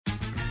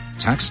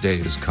Tax day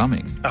is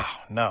coming. Oh,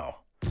 no.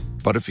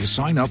 But if you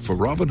sign up for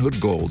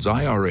Robinhood Gold's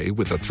IRA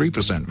with a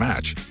 3%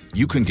 match,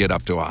 you can get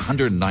up to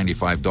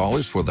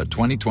 $195 for the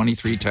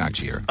 2023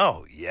 tax year.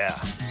 Oh, yeah.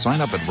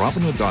 Sign up at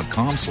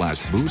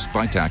Robinhood.com/boost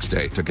by tax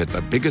day to get the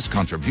biggest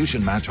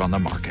contribution match on the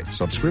market.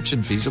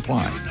 Subscription fees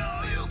apply.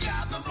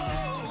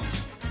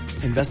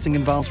 Investing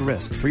involves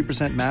risk.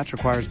 3% match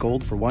requires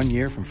gold for 1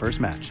 year from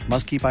first match.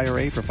 Must keep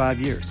IRA for 5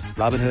 years.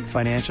 Robinhood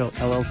Financial,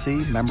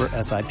 LLC, member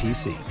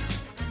SIPC.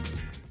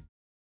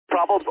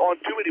 Problems on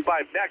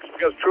 285 next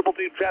because Triple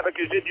Team traffic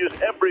is in use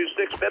every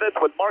 6 minutes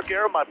with Mark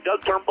Arum. I'm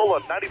Doug Turnbull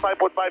on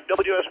 95.5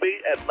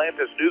 WSB,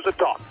 Atlantis News and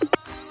Talk.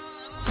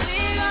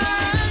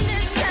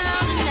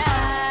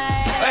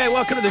 Hey,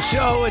 welcome to the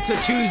show. It's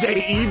a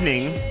Tuesday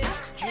evening.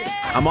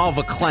 I'm all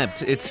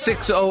verklempt. It's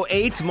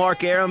 6:08.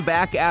 Mark Arum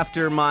back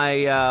after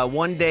my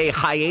one-day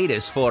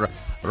hiatus for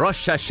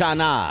Rosh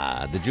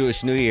Hashanah, the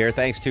Jewish New Year.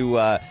 Thanks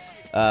to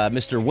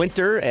Mr.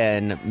 Winter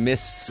and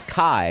Miss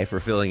Kai for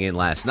filling in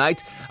last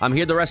night. I'm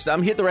here the rest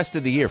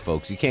of the year,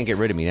 folks. You can't get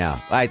rid of me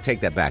now. I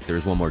take that back.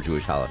 There's one more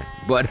Jewish holiday.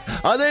 But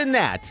other than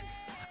that,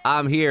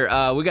 I'm here.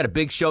 We got a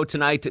big show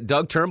tonight.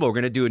 Doug Turnbull, we're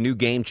going to do a new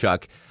game,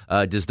 Chuck.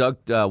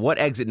 What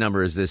exit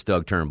number is this,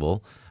 Doug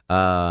Turnbull?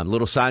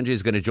 Lil Sanjay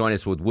is going to join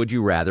us with Would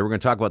You Rather. We're going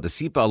to talk about the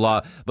seatbelt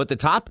law. But the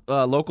top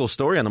local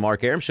story on the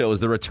Mark Arum Show is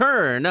the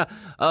return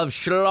of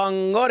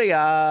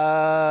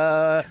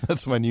Shlongoria.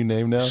 That's my new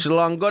name now.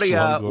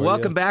 Shlongoria.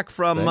 Welcome back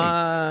from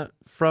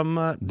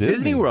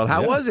Disney World.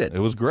 How was it? It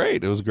was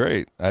great.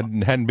 I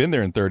hadn't been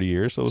there in 30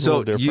 years, so it was a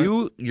little different.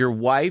 You, your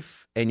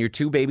wife, and your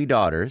 2 baby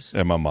daughters.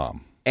 And my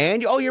mom.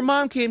 And, your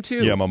mom came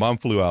too. Yeah, my mom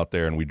flew out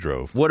there and we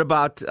drove. What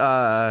about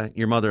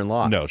your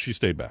mother-in-law? No, she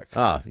stayed back.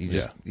 Oh,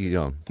 you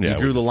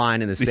drew the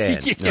line in the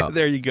sand. Yeah, no.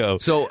 There you go.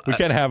 So we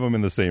can't have them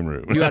in the same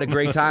room. You had a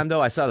great time,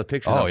 though? I saw the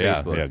pictures on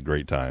Facebook. Yeah,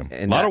 great time.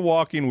 And a lot of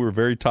walking. We were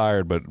very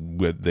tired, but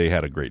they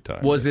had a great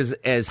time. Was it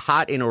as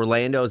hot in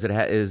Orlando as it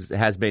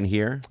has been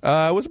here?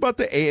 It was about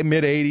the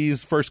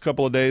mid-80s. First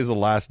couple of days. The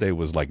last day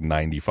was like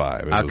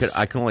 95.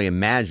 I can only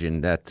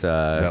imagine that.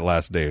 That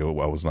last day, I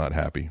was not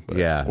happy. But,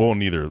 yeah. Well,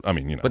 neither. I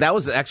mean, But that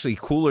was actually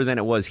cooler than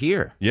it was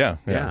here. Yeah.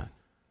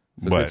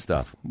 So good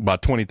stuff.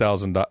 About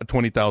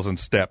 20,000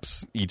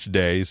 steps each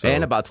day. So.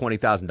 And about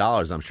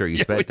 $20,000, I'm sure you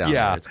spent down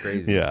there. It's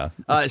crazy. Yeah.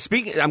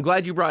 I'm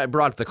glad you brought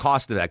up the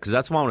cost of that because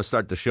that's why I want to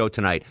start the show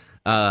tonight.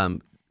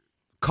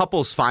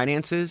 Couples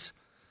finances.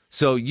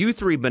 So you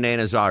 3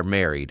 bananas are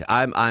married.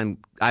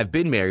 I've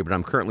been married, but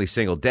I'm currently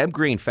single. Deb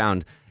Green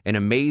found an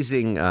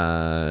amazing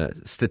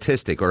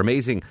statistic or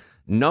amazing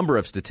number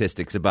of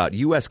statistics about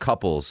U.S.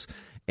 couples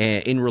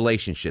in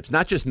relationships,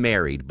 not just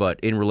married, but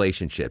in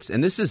relationships.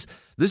 And this is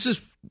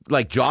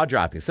like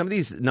jaw-dropping. Some of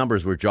these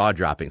numbers were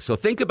jaw-dropping. So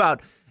think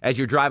about, as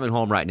you're driving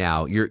home right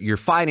now, your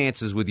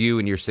finances with you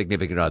and your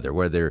significant other,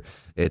 whether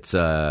it's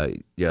a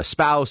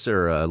spouse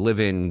or a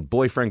live-in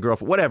boyfriend,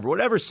 girlfriend,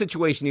 whatever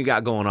situation you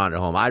got going on at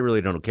home. I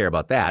really don't care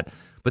about that.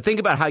 But think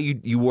about how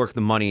you work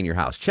the money in your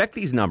house. Check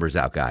these numbers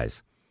out,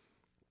 guys.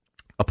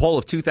 A poll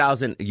of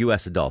 2,000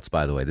 U.S. adults,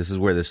 by the way. This is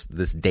where this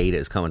data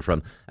is coming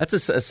from. That's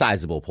a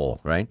sizable poll,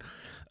 right?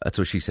 That's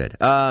what she said.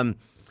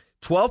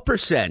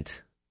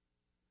 12%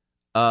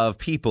 of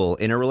people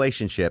in a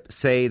relationship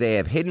say they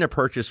have hidden a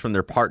purchase from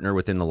their partner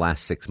within the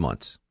last 6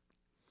 months.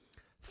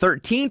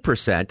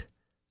 13%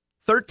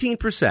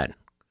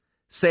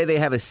 say they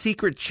have a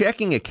secret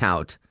checking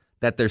account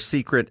that their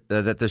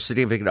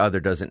significant other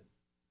doesn't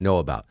know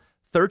about.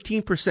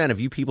 13% of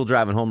you people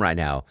driving home right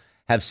now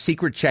have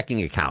secret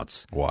checking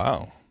accounts.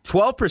 Wow.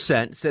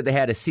 12% said they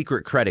had a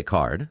secret credit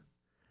card.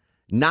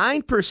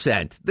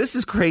 9%, this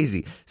is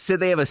crazy, said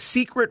they have a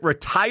secret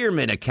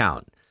retirement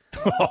account.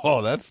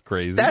 Oh, that's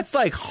crazy. That's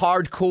like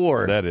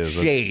hardcore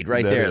shade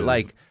right there. Is.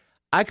 Like,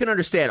 I can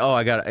understand,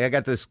 I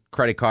got this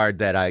credit card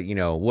that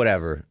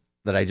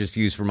that I just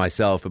use for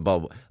myself and blah,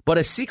 blah. But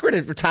a secret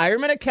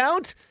retirement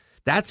account?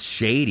 That's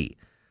shady.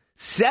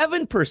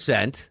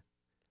 7%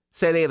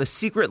 say they have a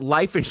secret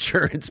life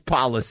insurance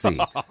policy.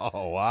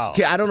 Oh, wow.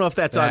 Okay, I don't know if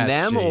that's on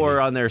them shady.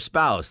 Or on their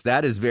spouse.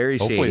 That is very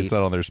shady. Hopefully it's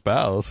not on their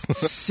spouse.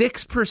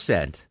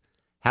 6%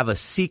 have a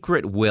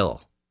secret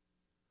will.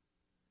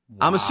 Wow.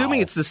 I'm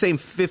assuming it's the same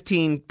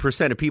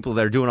 15% of people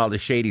that are doing all the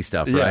shady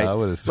stuff, right? I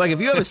would assume. Like,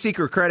 if you have a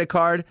secret credit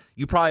card,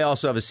 you probably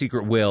also have a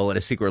secret will and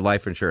a secret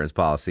life insurance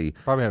policy.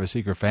 Probably have a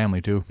secret family,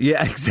 too.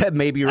 Yeah, except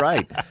maybe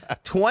right.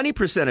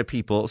 20% of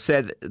people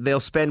said they'll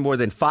spend more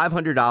than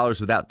 $500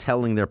 without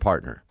telling their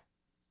partner.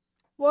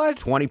 What?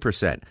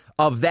 20%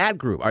 of that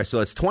group. All right,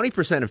 so it's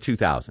 20% of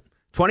 2,000.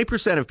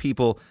 20% of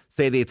people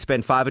say they'd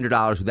spend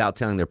 $500 without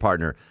telling their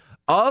partner.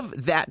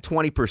 Of that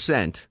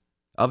 20%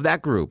 of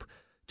that group,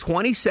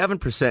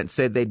 27%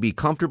 said they'd be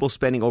comfortable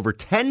spending over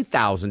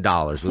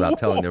 $10,000 without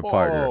telling their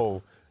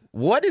partner.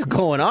 What is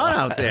going on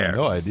out there? I have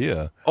no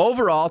idea.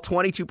 Overall,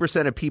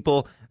 22% of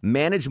people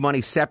manage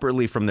money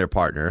separately from their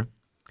partner.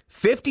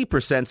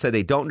 50% said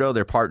they don't know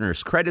their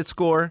partner's credit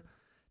score.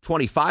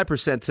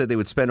 25% said they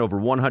would spend over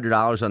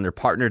 $100 on their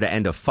partner to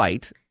end a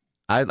fight.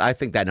 I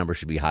think that number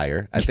should be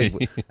higher. I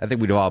think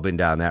we've all been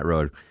down that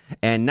road.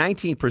 And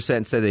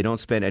 19% said they don't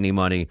spend any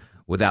money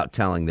without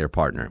telling their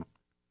partner.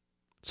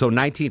 So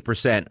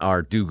 19%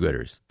 are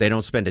do-gooders. They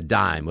don't spend a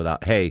dime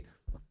without, hey,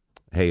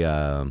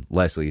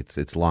 Leslie,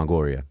 it's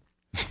Longoria.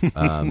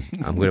 I'm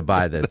going to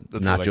buy the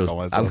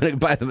nachos. I'm going to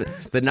buy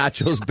the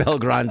nachos Bel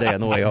Grande on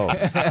the way home.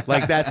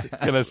 Like that's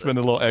going to spend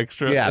a little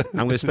extra. Yeah,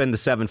 I'm going to spend the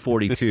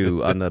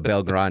 $7.42 on the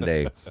Bel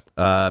Grande.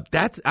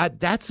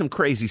 That's some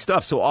crazy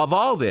stuff. So of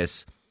all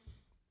this,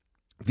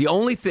 the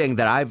only thing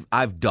that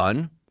I've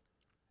done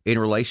in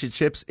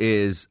relationships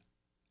is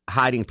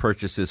hiding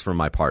purchases from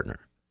my partner.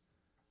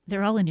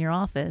 They're all in your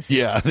office.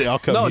 Yeah, they all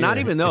come. No, here. not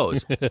even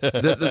those.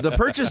 The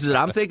purchases that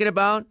I'm thinking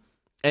about.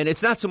 And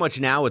it's not so much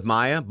now with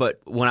Maya, but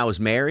when I was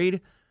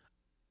married,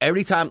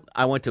 every time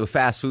I went to a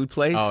fast food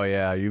place. Oh,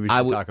 yeah. We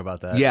should talk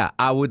about that. Yeah,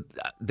 I would.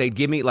 They'd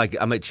give me, like,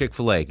 I'm at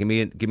Chick-fil-A. Give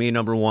me a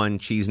number one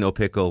cheese, no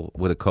pickle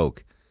with a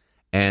Coke.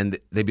 And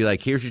they'd be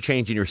like, here's your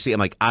change in your receipt. I'm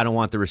like, I don't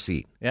want the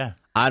receipt. Yeah.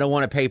 I don't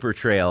want a paper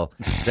trail.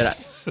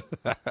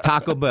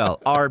 Taco Bell,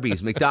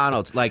 Arby's,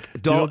 McDonald's. Like, You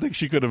don't think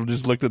she could have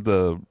just looked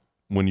at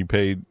when you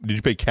paid? Did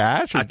you pay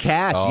cash?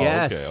 Cash, oh,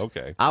 yes.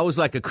 Okay. I was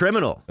like a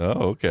criminal.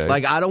 Oh, okay.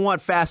 Like, I don't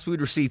want fast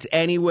food receipts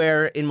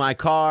anywhere in my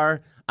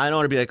car. I don't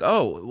want to be like,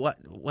 oh,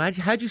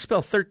 how'd you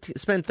spend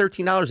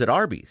 $13 at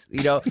Arby's?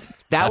 You know,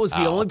 that was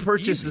the only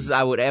purchases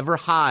I would ever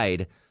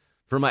hide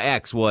for my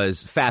ex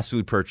was fast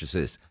food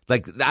purchases.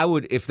 Like, I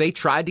would, if they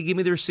tried to give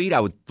me the receipt, I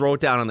would throw it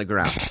down on the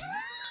ground.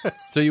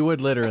 So you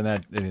would litter in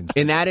that instance?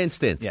 In that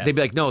instance. Yes. They'd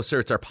be like, no, sir,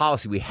 it's our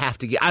policy. We have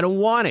to get, I don't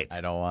want it.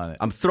 I don't want it.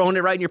 I'm throwing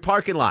it right in your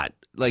parking lot.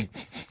 Like,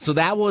 so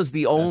that was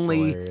the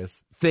only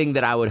thing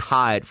that I would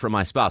hide from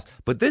my spouse.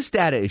 But this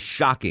data is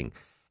shocking.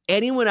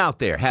 Anyone out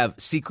there have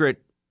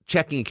secret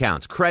checking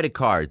accounts, credit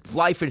cards,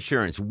 life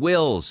insurance,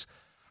 wills?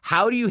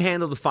 How do you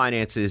handle the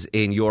finances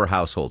in your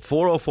household?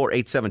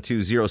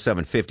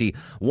 404-872-0750,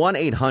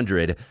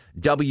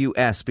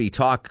 1-800-WSB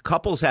Talk.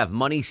 Couples have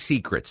money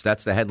secrets.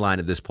 That's the headline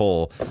of this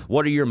poll.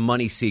 What are your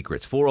money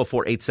secrets?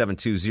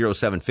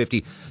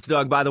 404-872-0750.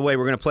 Doug, by the way,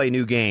 we're going to play a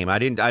new game. I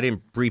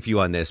didn't brief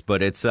you on this,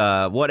 but it's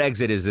what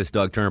exit is this,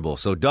 Doug Turnbull?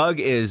 So Doug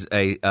is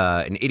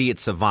an idiot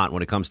savant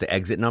when it comes to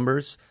exit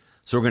numbers.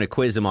 So we're going to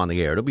quiz him on the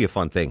air. It'll be a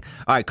fun thing.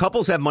 All right,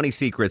 couples have money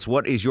secrets.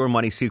 What is your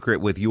money secret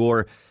with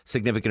your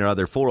significant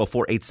other?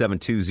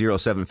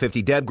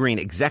 404-872-0750. Deb Green,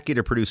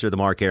 executive producer of The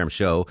Mark Arum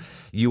Show.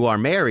 You are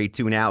married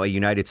to now a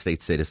United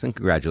States citizen.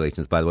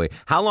 Congratulations, by the way.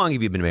 How long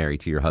have you been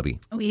married to your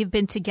hubby? We've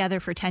been together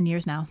for 10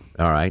 years now.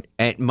 All right.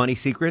 And money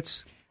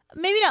secrets?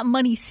 Maybe not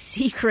money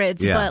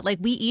secrets, but like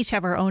we each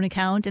have our own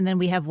account, and then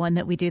we have one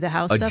that we do the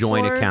house stuff for. A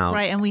joint account.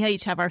 Right, and we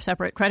each have our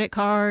separate credit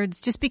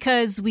cards, just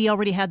because we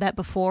already had that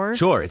before.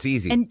 Sure, it's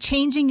easy. And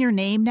changing your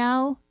name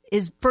now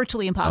is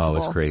virtually impossible. Oh,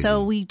 it's crazy.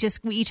 So we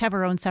each have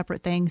our own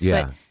separate things.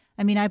 Yeah. But,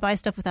 I mean, I buy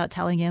stuff without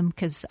telling him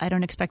because I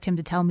don't expect him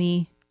to tell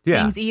me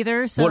things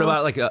either. So what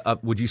about, like,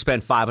 would you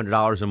spend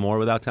 $500 or more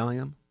without telling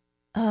him?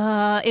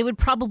 It would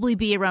probably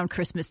be around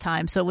Christmas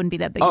time, so it wouldn't be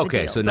that big of a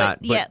deal. Okay, so not...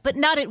 But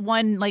not at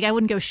one, like I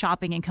wouldn't go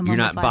shopping and come home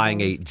You're with not buying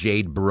 $5. a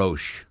jade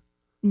brooch.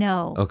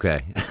 No.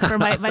 Okay. For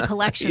my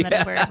collection that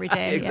I wear every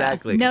day.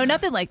 Exactly. Yeah. No,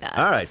 nothing like that.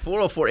 All right,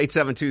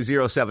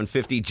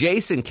 404-872-0750.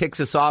 Jason kicks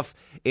us off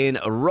in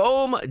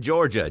Rome,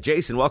 Georgia.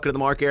 Jason, welcome to the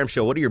Mark Arum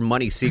Show. What are your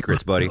money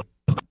secrets, buddy?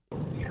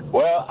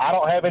 Well, I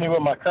don't have any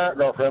with my current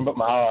girlfriend, but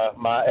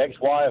my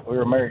ex-wife, we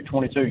were married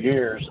 22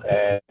 years,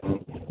 and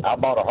I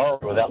bought a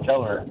Harley without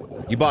telling her.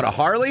 You bought a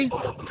Harley?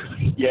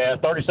 Yeah,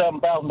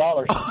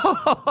 $37,000.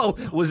 Oh,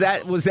 was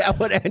that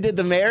what ended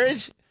the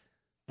marriage?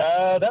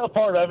 That was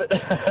part of it.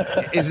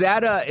 Is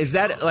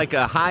that like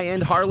a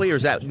high-end Harley, or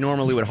is that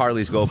normally what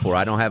Harleys go for?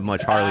 I don't have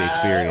much Harley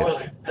experience.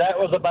 That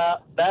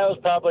was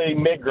probably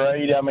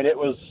mid-grade. I mean, it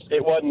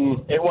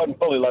wasn't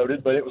fully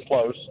loaded, but it was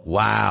close.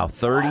 Wow,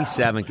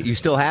 37. You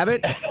still have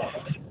it?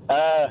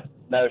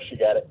 No, she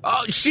got it.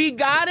 Oh, she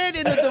got it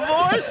in the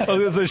divorce? I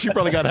was gonna say, she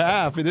probably got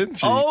half, didn't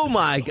she? Oh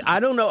my! I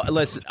don't know.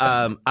 Listen,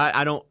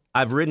 I don't.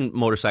 I've ridden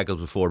motorcycles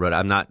before, but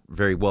I'm not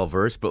very well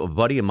versed. But a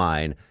buddy of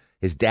mine,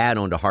 his dad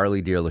owned a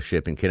Harley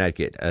dealership in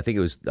Connecticut. I think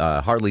it was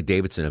Harley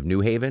Davidson of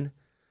New Haven,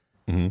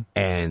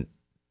 and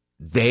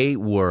they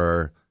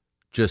were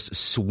just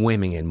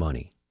swimming in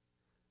money.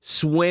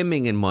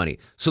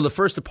 So the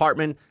first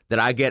apartment that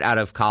I get out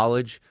of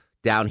college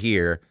down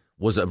here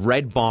was a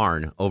red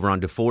barn over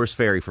on DeForest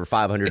Ferry for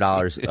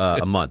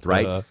 $500 a month,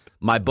 right?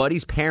 My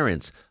buddy's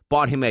parents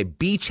bought him a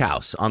beach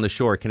house on the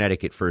shore of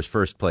Connecticut for his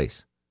first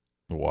place.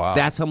 Wow.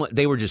 That's how much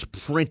they were just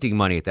printing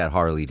money at that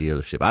Harley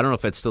dealership. I don't know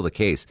if that's still the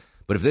case,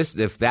 but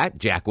if that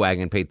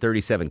jackwagon paid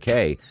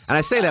 $37K, and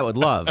I say that with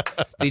love,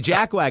 the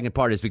jackwagon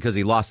part is because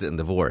he lost it in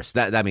divorce.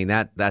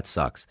 That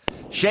sucks.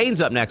 Shane's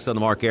up next on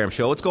the Mark Arum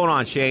Show. What's going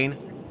on, Shane?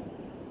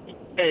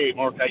 Hey,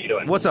 Mark, how you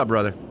doing? What's up,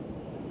 brother?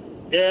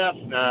 Yeah,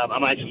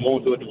 I'm actually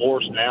going through a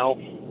divorce now.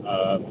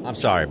 I'm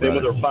sorry, been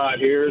brother. with her 5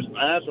 years.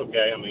 That's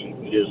okay. I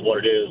mean, it is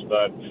what it is.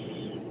 But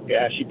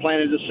yeah, she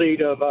planted the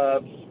seed of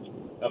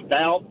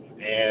doubt,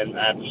 and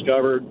I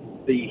discovered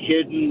the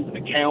hidden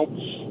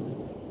accounts.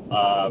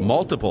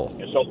 Multiple.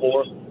 And so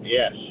forth.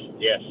 Yes.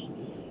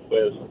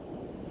 With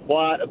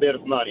quite a bit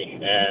of money.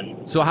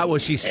 And so, how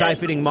was she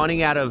siphoning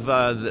money out of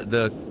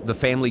the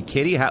family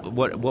kitty?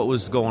 What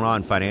was going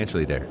on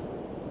financially there?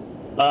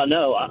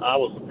 No, I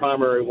was the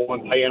primary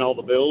one paying all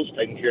the bills,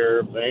 taking care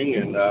of everything,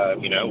 and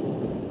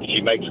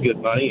she makes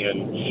good money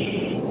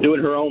and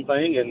doing her own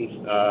thing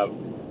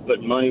and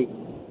putting money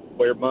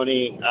where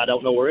money I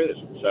don't know where it is.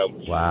 So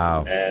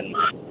wow. And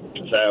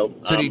so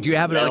do you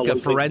have like a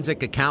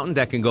forensic accountant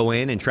that can go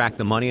in and track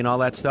the money and all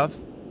that stuff?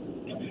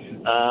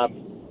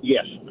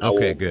 Yes.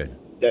 Okay, good.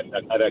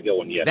 That good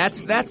one.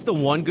 Yes. That's the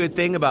one good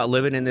thing about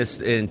living in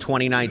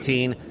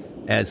 2019,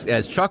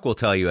 as Chuck will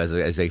tell you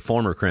as a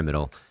former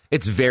criminal.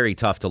 It's very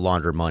tough to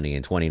launder money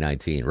in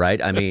 2019, right?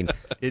 I mean,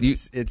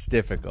 it's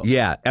difficult.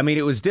 Yeah, I mean,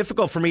 it was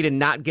difficult for me to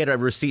not get a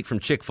receipt from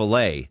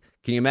Chick-fil-A.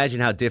 Can you imagine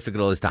how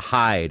difficult it is to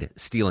hide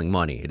stealing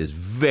money? It is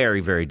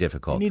very, very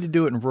difficult. You need to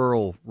do it in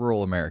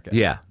rural America.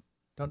 Yeah.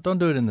 Don't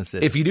do it in the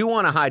city. If you do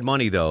want to hide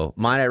money, though,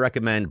 I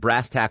recommend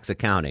Brass Tax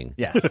Accounting.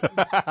 Yes.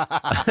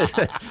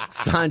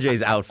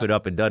 Sanjay's outfit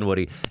up in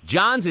Dunwoody.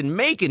 John's in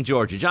Macon,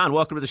 Georgia. John,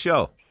 welcome to the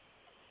show.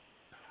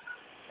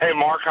 Hey,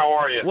 Mark, how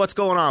are you? What's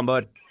going on,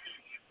 bud?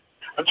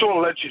 I just want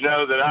to let you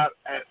know that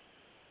at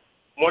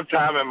one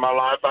time in my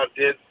life, I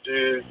did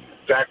do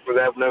exactly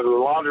that. When the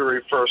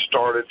lottery first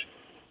started,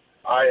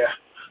 I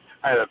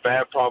had a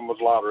bad problem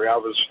with lottery. I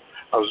was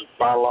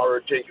buying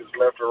lottery tickets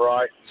left or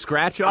right.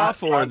 Scratch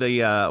off or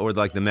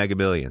like the Mega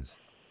Billions?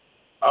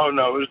 Oh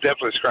no, it was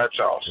definitely scratch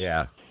offs.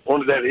 Yeah.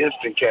 Wanted that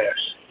instant cash.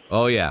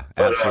 Oh yeah,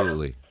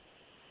 absolutely.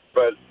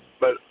 But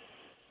of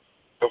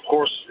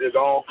course, it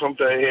all come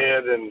to a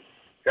head and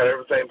got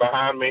everything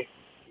behind me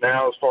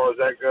now as far as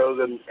that goes.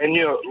 And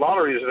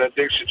lottery is an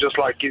addiction just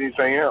like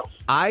anything else.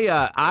 I'm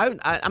not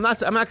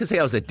going to say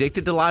I was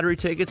addicted to lottery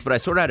tickets, but I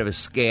sort of had a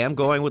scam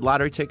going with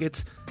lottery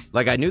tickets.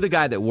 Like, I knew the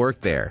guy that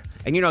worked there.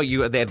 And,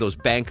 they have those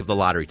bank of the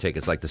lottery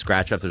tickets, like the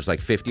scratch-off. There's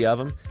like 50 of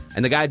them.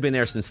 And the guy had been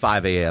there since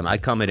 5 a.m.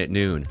 I'd come in at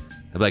noon.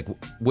 I'd be like,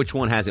 which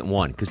one hasn't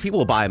won? Because people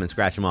will buy them and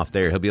scratch them off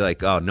there. He'll be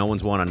like, oh, no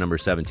one's won on number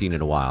 17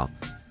 in a while.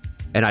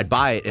 And I'd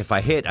buy it. If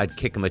I hit, I'd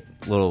kick him a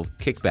little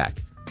kickback.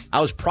 I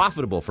was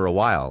profitable for a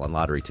while on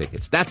lottery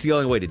tickets. That's the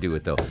only way to do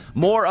it, though.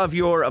 More of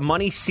your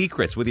money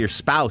secrets with your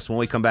spouse when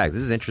we come back.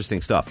 This is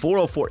interesting stuff.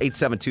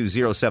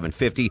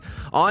 404-872-0750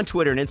 on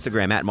Twitter and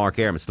Instagram at Mark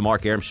Arum. It's the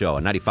Mark Arum Show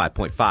on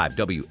 95.5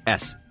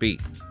 WSB.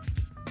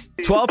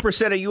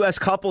 12% of U.S.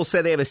 couples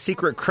say they have a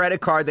secret credit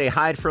card they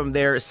hide from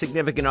their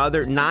significant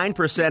other.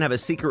 9% have a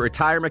secret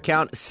retirement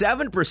account.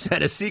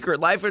 7% a secret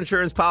life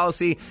insurance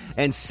policy.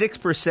 And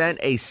 6%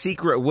 a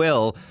secret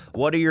will.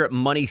 What are your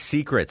money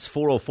secrets?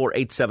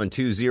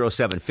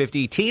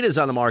 404-872-0750. Tina's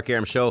on the Mark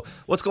Arum Show.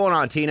 What's going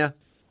on, Tina?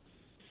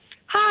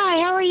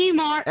 Hi, how are you,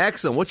 Mark?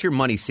 Excellent. What's your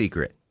money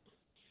secret?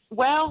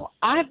 Well,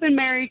 I've been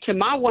married to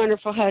my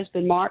wonderful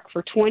husband, Mark,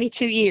 for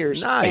 22 years.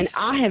 Nice. And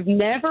I have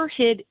never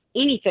hid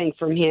anything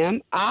from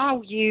him. I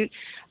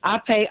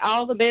pay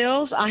all the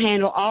bills. I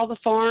handle all the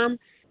farm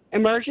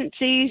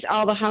emergencies,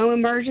 all the home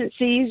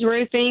emergencies,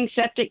 roofing,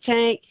 septic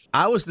tank.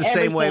 I was the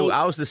same way.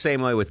 I was the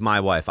same way with my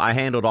wife. I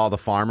handled all the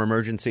farm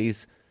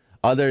emergencies.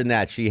 Other than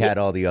that, she had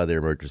all the other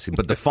emergencies.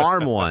 But the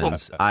farm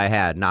ones I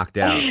had knocked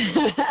out.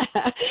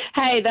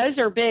 Hey, those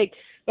are big.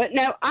 But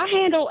no, I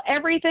handle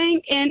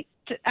everything and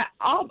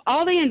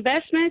all the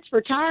investments,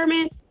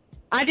 retirement.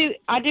 I do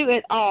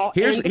it all.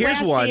 Here's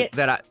one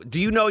do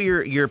you know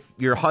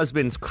your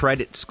husband's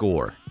credit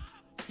score?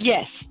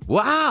 Yes.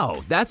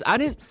 Wow,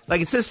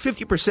 it says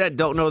 50%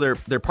 don't know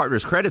their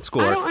partner's credit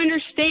score. I don't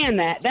understand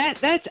that.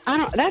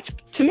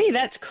 To me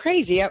that's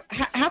crazy.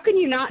 How can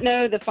you not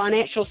know the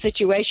financial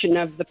situation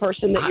of the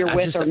person that you're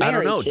with or married? I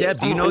don't know. to? Deb,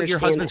 do you know your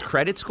husband's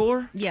credit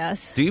score?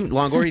 Yes. Do you,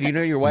 Longoria? Do you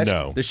know your wife?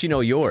 No. Does she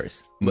know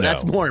yours? No,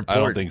 that's more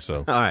important. I don't think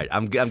so. All right,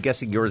 I'm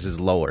guessing yours is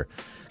lower.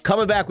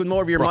 Coming back with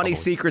more of your money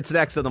secrets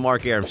next on the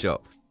Mark Arum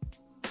Show.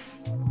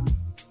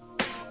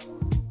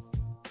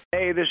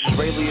 Hey, this is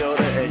Ray Liotta,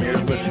 and you're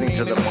listening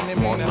to the Mark.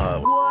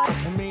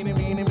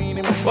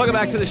 Welcome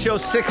back to the show.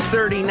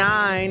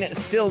 6:39,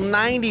 still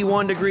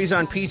 91 degrees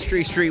on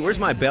Peachtree Street. Where's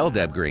my bell,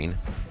 Deb Green?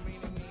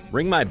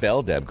 Ring my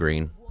bell, Deb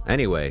Green.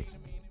 Anyway,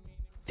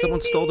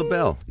 someone stole the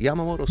bell.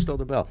 Yamamoto stole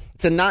the bell.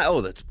 It's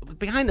that's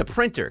behind the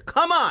printer.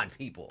 Come on,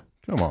 people.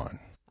 Come on.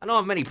 I don't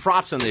have many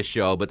props on this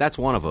show, but that's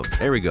one of them.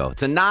 There we go.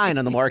 It's a 9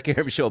 on the Mark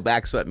Arum Show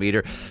back sweat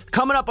meter.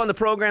 Coming up on the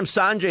program,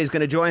 Sanjay is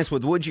going to join us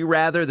with Would You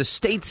Rather, the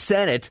state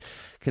Senate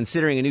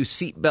considering a new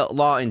seatbelt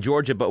law in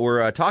Georgia, but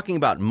we're talking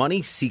about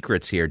money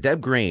secrets here. Deb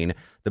Green,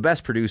 the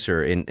best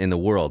producer in the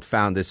world,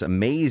 found this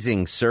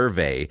amazing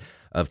survey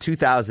of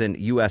 2,000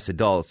 U.S.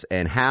 adults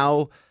and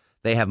how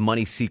they have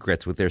money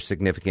secrets with their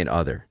significant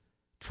other.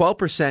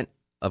 12%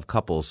 of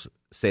couples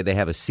say they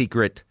have a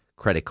secret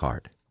credit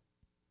card.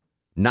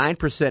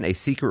 9% a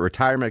secret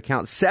retirement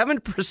account,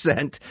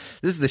 7%,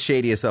 this is the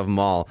shadiest of them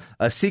all,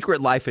 a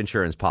secret life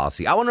insurance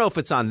policy. I want to know if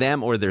it's on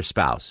them or their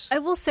spouse. I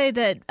will say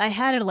that I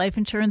had a life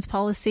insurance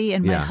policy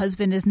and my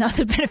husband is not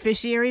the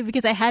beneficiary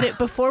because I had it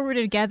before we were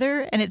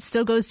together and it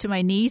still goes to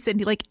my niece.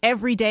 And like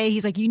every day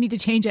he's like, you need to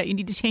change that. You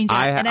need to change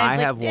that. I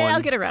have one. I'll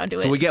get around to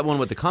it. So we get one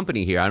with the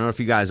company here. I don't know if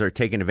you guys are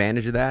taking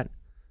advantage of that.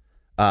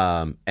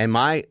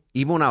 And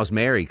even when I was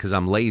married, because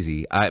I'm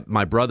lazy,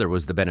 my brother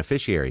was the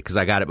beneficiary because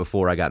I got it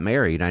before I got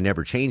married, and I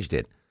never changed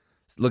it.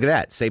 Look at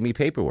that. Saved me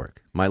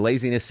paperwork. My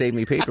laziness saved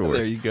me paperwork.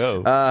 There you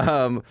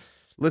go.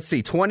 Let's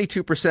see.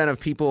 22% of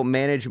people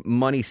manage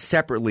money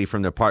separately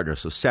from their partner,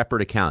 so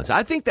separate accounts.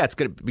 I think that's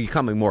going to be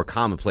becoming more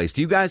commonplace.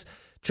 Do you guys,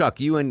 Chuck,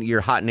 you and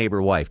your hot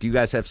neighbor wife, do you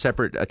guys have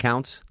separate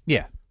accounts?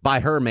 Yeah. By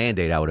her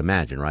mandate, I would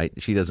imagine, right?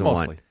 She doesn't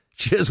want...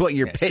 She doesn't want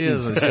your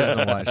pittance. She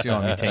doesn't want me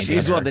tainting She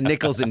doesn't want the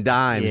nickels and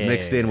dimes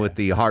mixed in with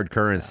the hard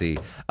currency.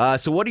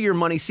 So what are your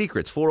money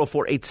secrets?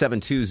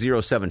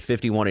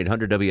 404-872-0750,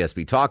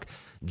 1-800-WSB Talk.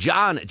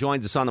 John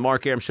joins us on the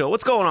Mark Arum Show.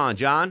 What's going on,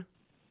 John?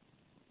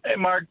 Hey,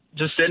 Mark.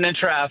 Just sitting in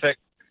traffic.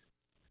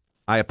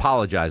 I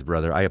apologize,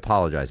 brother. I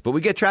apologize. But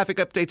we get traffic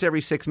updates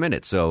every 6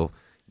 minutes, so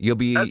you'll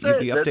be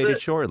updated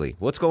shortly.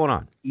 What's going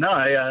on? No,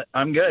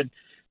 I'm good.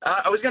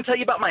 I was going to tell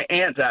you about my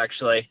aunt,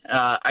 actually.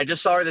 I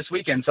just saw her this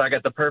weekend, so I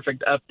got the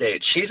perfect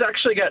update. She's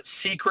actually got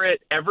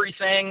secret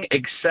everything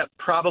except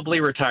probably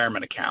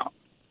retirement account.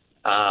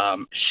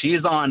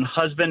 She's on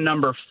husband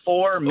number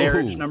 4,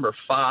 marriage number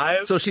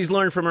 5. So she's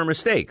learned from her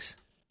mistakes.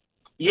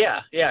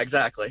 Yeah,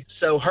 exactly.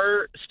 So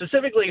her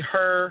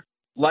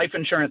life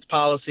insurance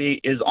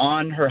policy is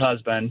on her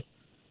husband.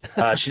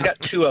 She's got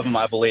 2 of them,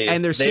 I believe.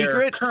 And they're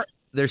secret?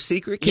 They're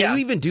secret? Can you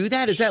even do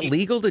that? Is that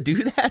legal to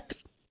do that?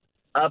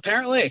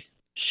 Apparently.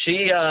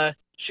 She's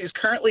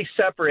currently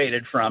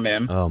separated from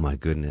him. Oh, my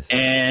goodness.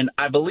 And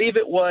I believe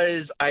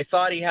I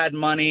thought he had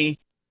money.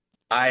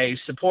 I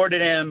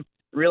supported him,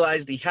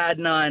 realized he had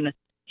none.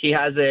 He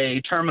has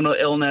a terminal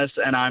illness,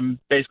 and I'm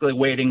basically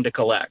waiting to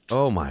collect.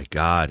 Oh, my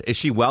God. Is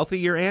she wealthy,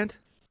 your aunt?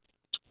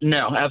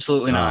 No,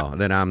 absolutely not. Oh,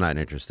 then I'm not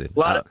interested. A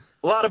lot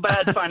of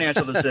bad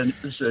financial decisions.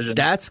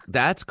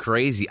 That's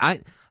crazy.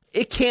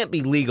 It can't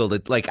be legal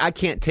to, I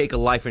can't take a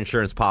life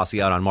insurance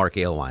policy out on Mark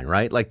Alewine,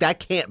 right? That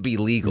can't be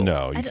legal.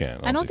 No, you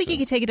can't. I don't think you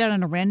could take it out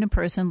on a random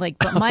person.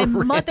 But my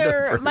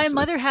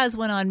mother has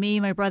one on me,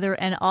 my brother,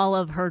 and all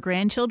of her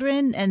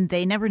grandchildren, and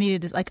they never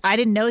needed to. I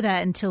didn't know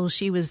that until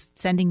she was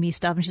sending me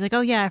stuff, and she's like,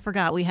 "Oh yeah, I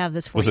forgot we have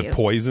this for you." Was it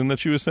poison that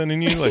she was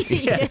sending you?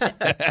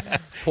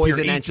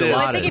 Poison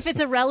enchiladas. I think if it's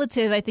a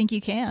relative, I think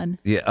you can.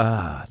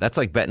 Yeah, that's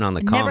like betting on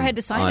the cum. Never had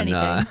to sign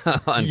anything.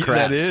 On yeah,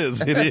 craps.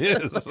 it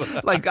is.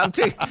 I'm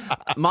taking.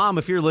 Mom,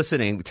 if you're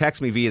listening,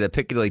 text me via the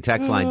Piccadilly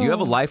text line. Do you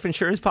have a life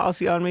insurance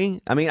policy on me?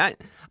 I mean, I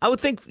would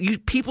think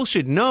people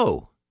should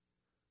know,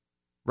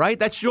 right?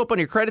 That should show up on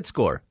your credit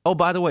score. Oh,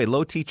 by the way,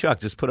 Low T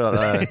Chuck just took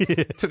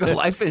a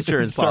life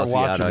insurance policy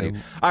out on you.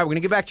 All right, we're going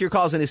to get back to your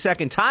calls in a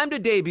second. Time to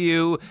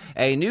debut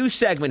a new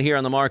segment here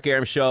on the Mark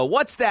Arum Show.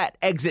 What's that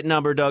exit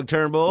number, Doug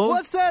Turnbull?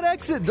 What's that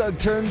exit, Doug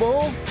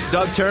Turnbull?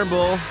 Doug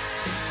Turnbull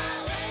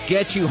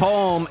get you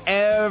home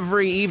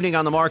every evening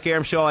on the Mark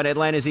Arum Show on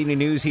Atlanta's Evening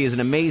News. He is an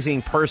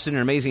amazing person,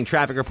 an amazing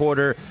traffic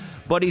reporter,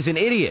 but he's an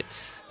idiot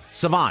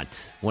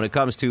savant when it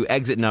comes to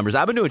exit numbers.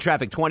 I've been doing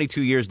traffic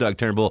 22 years, Doug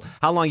Turnbull.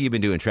 How long have you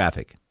been doing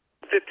traffic?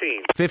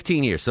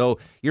 15 years. So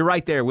you're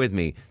right there with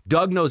me.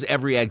 Doug knows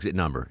every exit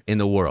number in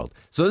the world.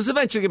 So this is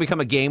eventually going to become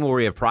a game where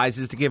we have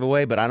prizes to give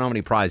away, but I don't have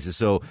any prizes.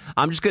 So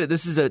I'm just going to,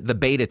 this is the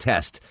beta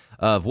test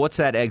of what's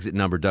that exit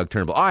number, Doug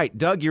Turnbull. All right,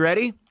 Doug, you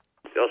ready?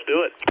 Let's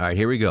do it. All right,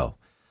 here we go.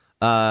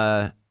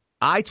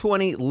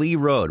 I-20 Lee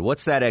Road.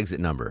 What's that exit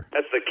number?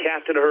 That's the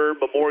Captain Herb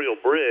Memorial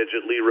Bridge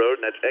at Lee Road,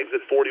 and that's exit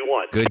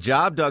 41. Good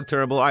job, Doug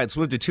Turnbull. All right, let's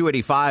move to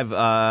 285.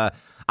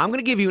 I'm going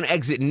to give you an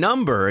exit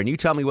number, and you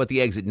tell me what the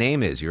exit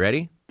name is. You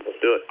ready? Let's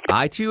do it.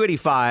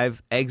 I-285,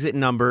 exit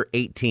number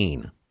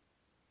 18.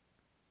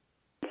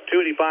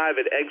 285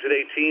 at exit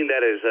 18,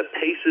 that is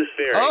Paces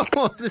Ferry.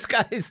 Oh, this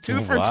guy is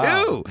 2 for 2.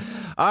 All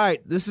right,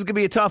 this is going to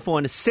be a tough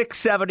one.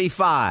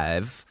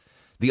 675.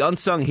 The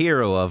unsung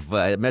hero of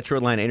Metro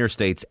Atlanta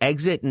Interstates,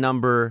 exit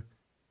number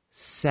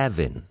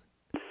 7.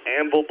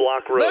 Anvil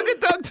Block Road. Look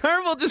at Doug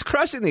Turnbull just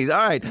crushing these.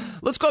 All right,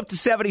 let's go up to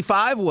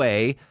 75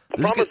 Way. I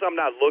promise I'm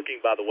not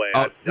looking, by the way.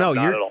 No,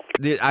 not at all.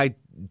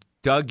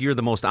 Doug, you're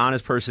the most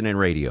honest person in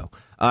radio.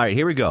 All right,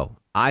 here we go.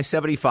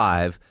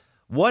 I-75.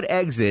 What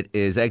exit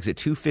is exit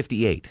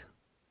 258?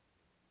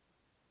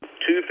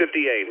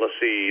 258. Let's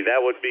see.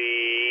 That would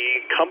be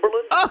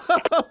Cumberland.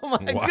 Oh,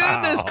 my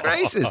goodness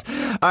gracious.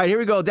 All right, here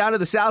we go. Down to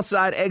the south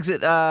side,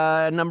 exit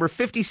number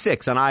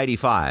 56 on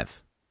I-85.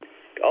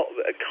 Oh,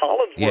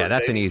 Collinsworth. Yeah,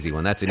 that's an easy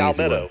one. That's an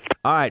easy one.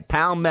 All right,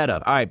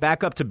 Palmetto. All right,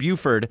 back up to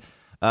Buford.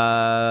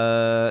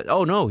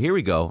 Here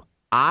we go.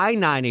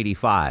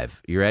 I-985.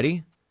 You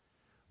ready?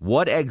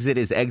 What exit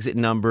is exit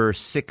number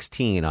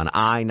 16 on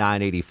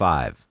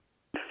I-985?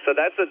 So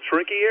that's a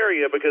tricky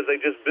area because they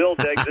just built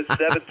exit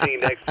 17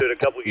 next to it a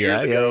couple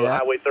years ago,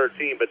 Highway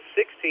 13. But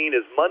 16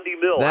 is Mundy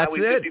Mill, That's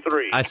Highway it.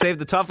 53. I saved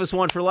the toughest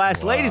one for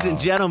last. Wow. Ladies and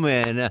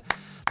gentlemen,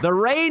 the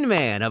Rain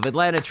Man of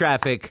Atlanta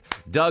traffic,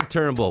 Doug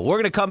Turnbull. We're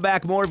going to come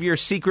back, more of your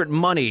secret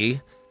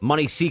money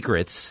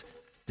secrets.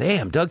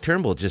 Damn, Doug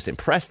Turnbull just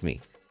impressed me.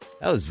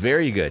 That was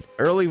very good.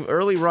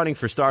 Early running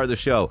for star of the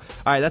show. All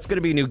right, that's going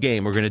to be a new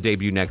game we're going to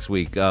debut next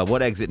week.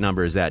 What exit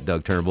number is that,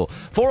 Doug Turnbull?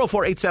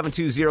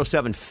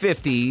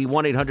 404-872-0750,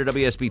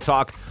 1-800-WSB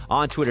Talk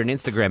on Twitter and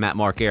Instagram at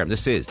Mark Arum.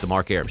 This is The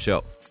Mark Arum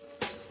Show.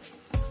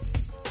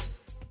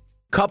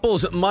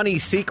 Couples Money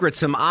Secrets,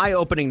 some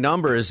eye-opening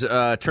numbers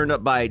turned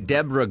up by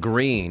Deborah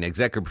Green,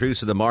 executive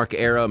producer of the Mark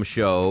Arum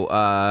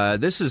Show.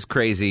 This is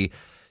crazy.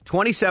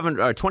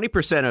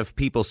 20% of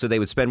people said they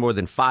would spend more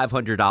than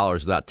 $500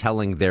 without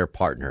telling their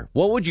partner.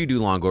 What would you do,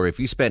 Longoria, if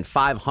you spent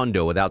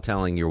 $500 without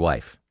telling your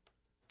wife?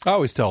 I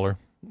always tell her.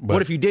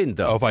 What if you didn't,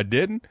 though? Oh, if I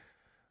didn't?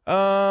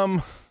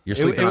 You're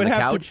sleeping on the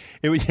couch?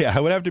 It would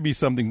have to be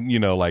something,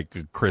 like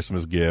a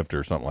Christmas gift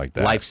or something like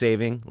that.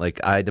 Life-saving? Like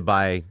I had to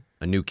buy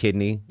a new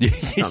kidney?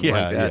 Something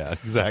like that. Yeah,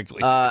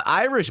 exactly.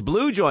 Irish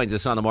Blue joins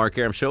us on the Mark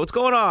Arum Show. What's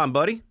going on,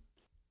 buddy?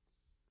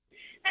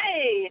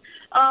 Hey.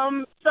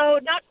 So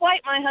not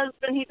quite my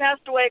husband. He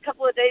passed away a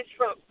couple of days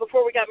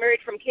before we got married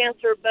from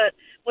cancer, but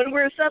when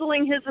we were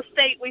settling his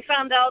estate, we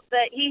found out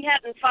that he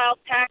hadn't filed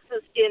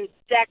taxes in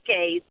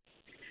decades.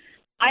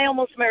 I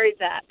almost married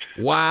that.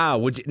 Wow.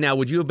 Would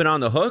you have been on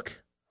the hook?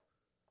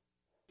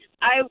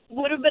 I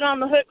would have been on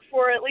the hook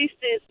for at least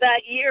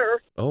that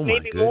year, oh my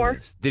maybe goodness. more.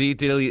 Did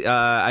he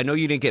I know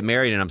you didn't get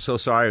married, and I'm so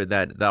sorry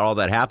that all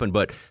that happened,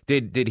 but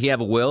did he have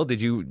a will?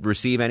 Did you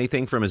receive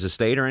anything from his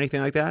estate or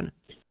anything like that?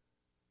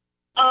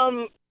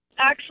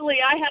 Actually,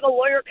 I had a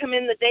lawyer come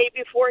in the day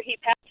before he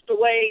passed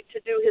away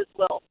to do his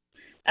will.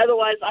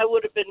 Otherwise, I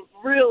would have been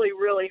really,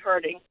 really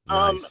hurting.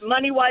 Nice.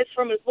 Money-wise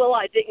from his will,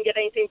 I didn't get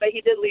anything, but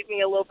he did leave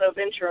me a little bit of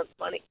insurance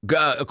money.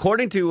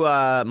 According to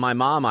my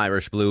mom,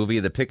 Irish Blue, via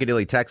the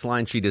Piccadilly text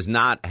line, she does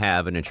not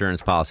have an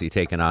insurance policy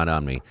taken out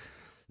on me.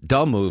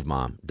 Dumb move,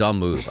 Mom. Dumb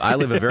move. I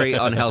live a very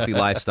unhealthy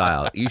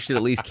lifestyle. You should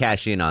at least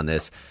cash in on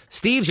this.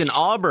 Steve's in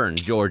Auburn,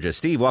 Georgia.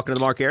 Steve, welcome to the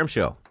Mark Arum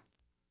Show.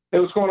 Hey,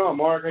 what's going on,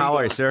 Mark? How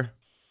are you, sir?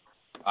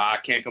 I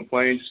can't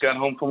complain. Just got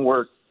home from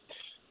work.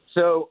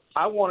 So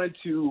I wanted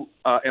to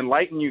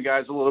enlighten you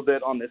guys a little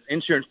bit on this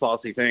insurance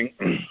policy thing.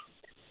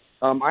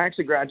 I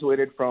actually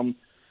graduated from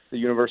the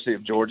University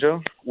of Georgia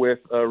with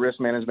a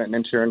risk management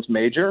and insurance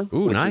major.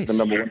 Ooh, nice. Is the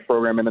number one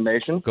program in the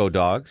nation. Go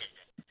Dogs.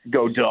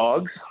 Go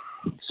Dogs.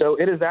 So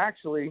it is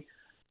actually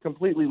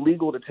completely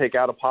legal to take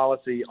out a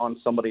policy on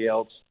somebody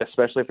else,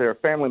 especially if they're a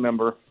family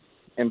member.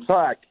 In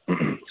fact,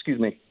 excuse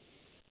me,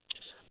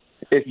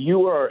 if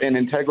you are an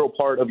integral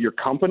part of your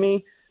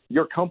company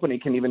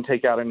can even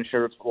take out an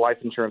life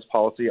insurance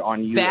policy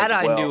on you. That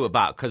as well. I knew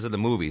about because of the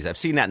movies. I've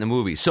seen that in the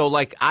movies. So,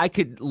 like, I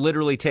could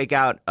literally take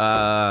out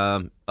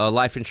a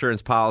life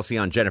insurance policy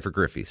on Jennifer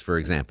Griffiths, for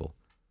example,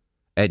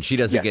 and she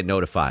doesn't get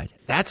notified.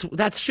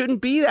 That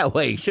shouldn't be that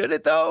way, should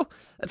it? Though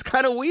that's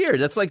kind of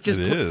weird. That's like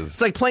it's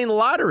like playing the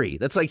lottery.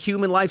 That's like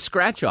human life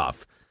scratch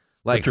off.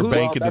 Like you're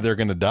banking that they're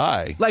going to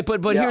die. Like,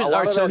 but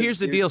here's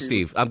the deal,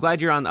 Steve. I'm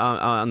glad you're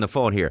on the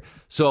phone here.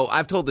 So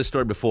I've told this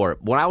story before.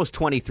 When I was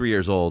 23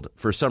 years old,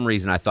 for some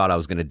reason I thought I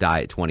was going to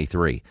die at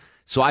 23.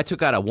 So I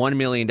took out a $1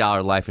 million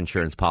life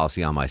insurance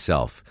policy on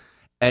myself.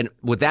 And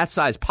with that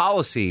size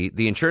policy,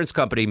 the insurance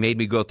company made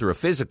me go through a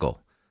physical.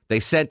 They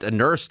sent a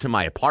nurse to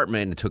my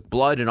apartment and took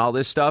blood and all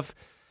this stuff.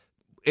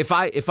 If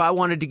I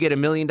wanted to get $1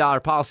 million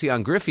policy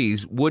on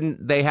Griffey's,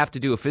 wouldn't they have to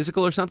do a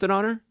physical or something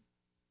on her?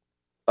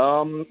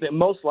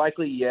 Most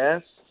likely,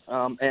 yes.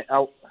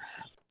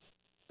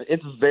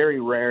 It's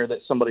very rare that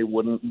somebody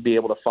wouldn't be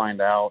able to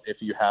find out if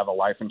you have a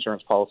life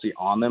insurance policy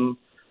on them,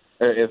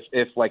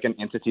 if like an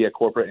entity, a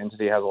corporate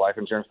entity has a life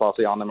insurance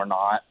policy on them or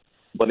not.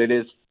 But it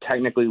is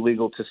technically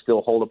legal to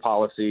still hold a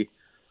policy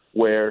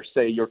where,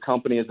 say, your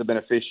company is the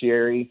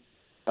beneficiary,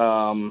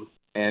 and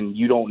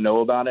you don't know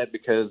about it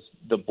because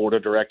the board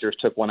of directors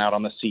took one out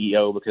on the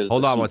CEO because...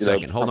 Hold on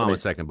one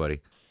second,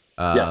 buddy.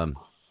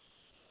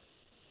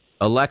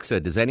 Alexa,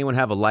 does anyone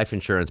have a life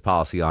insurance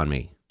policy on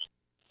me?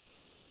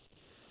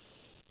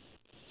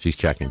 She's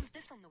checking.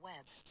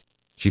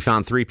 She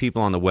found 3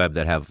 people on the web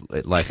that have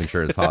life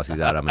insurance policies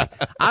out on me.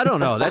 I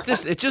don't know.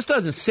 It just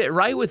doesn't sit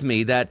right with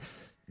me that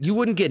you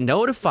wouldn't get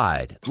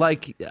notified.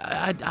 Like,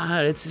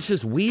 it's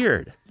just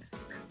weird.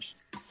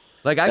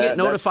 Like, I get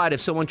notified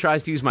if someone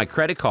tries to use my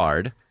credit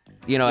card,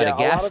 at a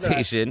gas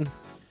station.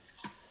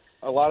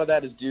 A lot of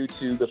that is due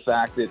to the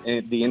fact that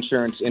the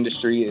insurance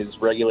industry is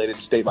regulated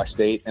state by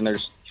state, and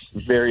there's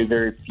very,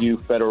 very few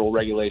federal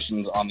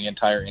regulations on the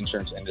entire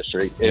insurance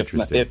industry, if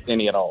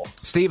any at all.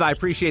 Steve, I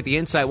appreciate the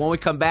insight. When we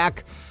come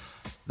back,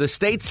 the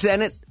state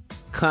Senate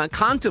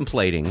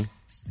contemplating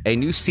a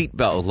new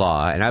seatbelt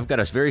law, and I've got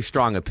a very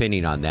strong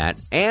opinion on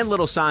that, and Lil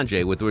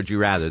Sanjay with Would You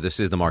Rather. This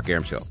is the Mark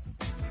Arum Show.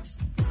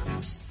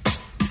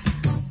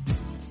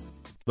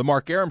 The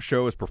Mark Arum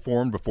Show is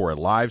performed before a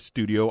live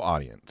studio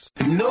audience.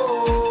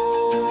 No,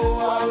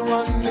 I'll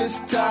run this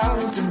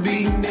town to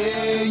be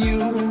near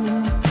you.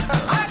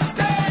 I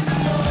stand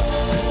alone.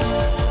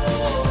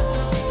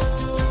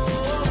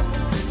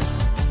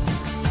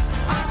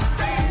 I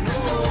stand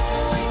alone.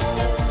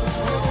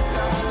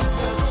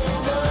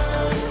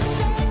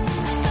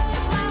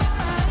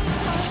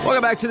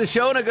 Welcome back to the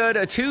show and a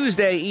good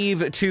Tuesday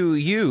Eve to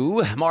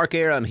you. Mark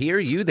Arum here,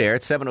 you there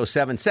at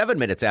 7:07, 7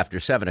 minutes after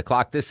 7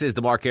 o'clock. This is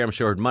the Mark Arum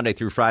Show, Monday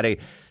through Friday,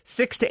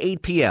 6 to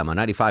 8 p.m. on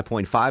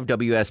 95.5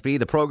 WSB.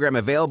 The program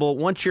available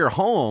once you're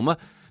home.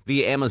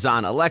 via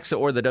Amazon Alexa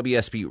or the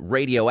WSB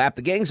radio app.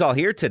 The gang's all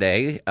here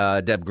today.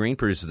 Deb Green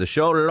produces the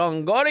show.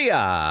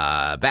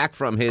 Longoria, back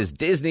from his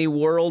Disney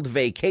World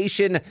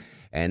vacation.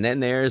 And then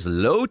there's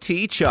Low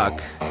T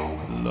Chuck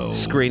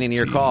screening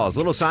your calls.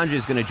 Lil Sanjay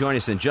is going to join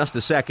us in just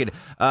a second.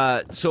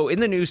 So in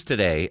the news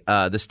today,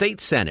 the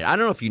state Senate, I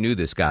don't know if you knew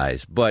this,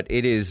 guys, but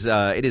it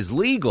is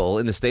legal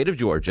in the state of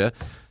Georgia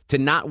to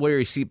not wear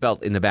a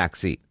seatbelt in the back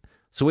seat.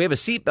 So we have a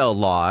seatbelt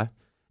law,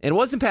 and it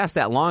wasn't passed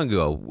that long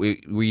ago.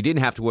 We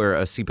didn't have to wear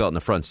a seatbelt in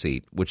the front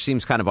seat, which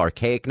seems kind of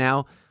archaic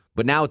now.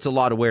 But now it's a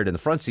law to wear it in the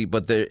front seat,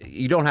 but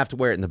you don't have to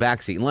wear it in the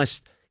back seat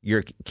unless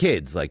your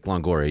kids, like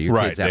Longoria, your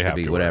kids have to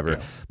be whatever.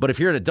 Yeah. But if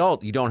you're an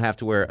adult, you don't have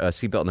to wear a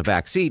seatbelt in the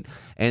back seat.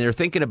 And they're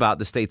thinking about,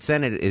 the state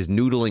Senate is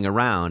noodling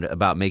around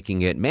about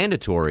making it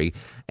mandatory.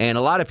 And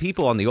a lot of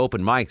people on the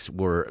open mics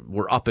were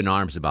up in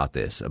arms about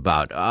this,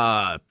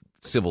 about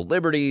civil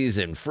liberties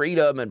and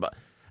freedom. And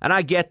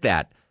I get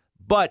that.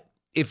 But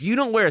if you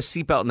don't wear a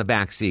seatbelt in the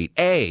back seat,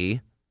 A,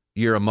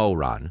 you're a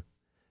moron.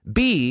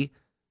 B,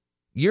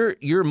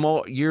 your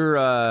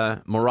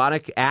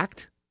moronic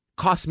act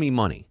costs me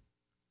money.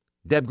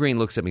 Deb Green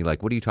looks at me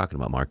like, what are you talking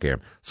about, Mark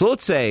Arum? So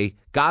let's say,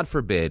 God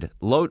forbid,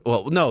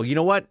 no, you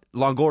know what?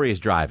 Longoria's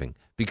driving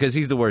because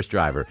he's the worst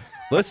driver.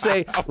 Let's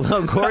say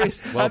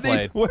Longoria's... Well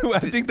played. I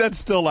think that's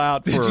still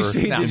out for Did you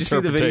see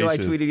the video I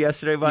tweeted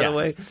yesterday, by the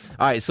way?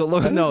 All right, so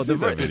look, the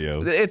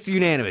video. It's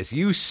unanimous.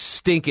 You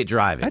stink at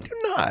driving. I do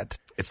not.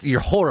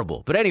 You're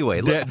horrible. But anyway,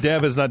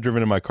 Deb has not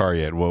driven in my car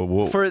yet.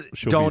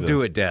 Don't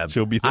do it, Deb.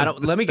 She'll be.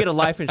 Let me get a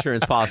life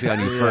insurance policy on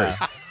you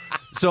first.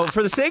 So,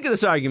 for the sake of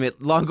this argument,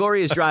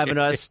 Longoria is driving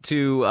us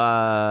to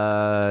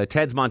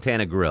Ted's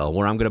Montana Grill,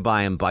 where I'm going to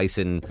buy him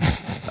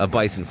a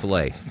bison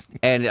fillet.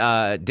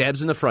 And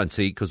Deb's in the front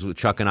seat because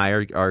Chuck and I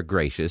are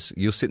gracious.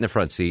 You'll sit in the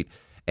front seat,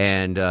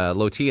 and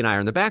Loti and I are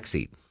in the back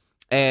seat.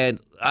 And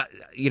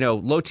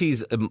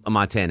Loti's a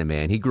Montana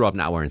man. He grew up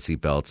not wearing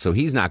seatbelts, so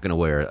he's not going to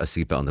wear a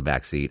seatbelt in the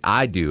back seat.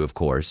 I do, of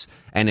course,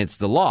 and it's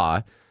the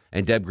law.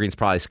 And Deb Green's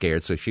probably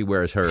scared, so she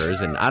wears hers.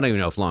 And I don't even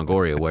know if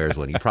Longoria wears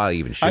one. You probably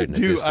even shouldn't.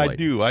 I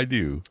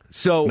do.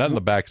 So not in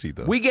the backseat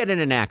though. We get in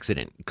an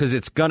accident because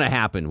it's gonna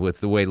happen with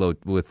the way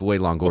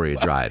Longoria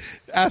drives.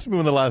 Ask me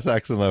when the last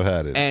accident I've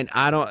had is. And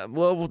I don't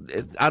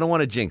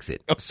want to jinx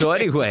it. Okay. So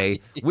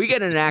anyway, we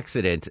get in an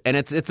accident, and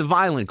it's a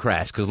violent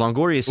crash because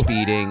Longoria is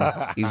speeding.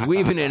 He's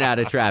weaving in and out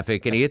of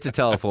traffic, and he hits a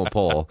telephone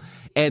pole.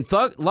 And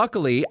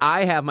luckily,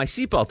 I have my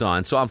seatbelt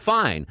on, so I'm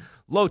fine.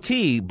 Low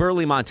T,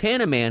 burly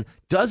Montana man,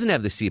 doesn't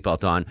have the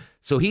seatbelt on,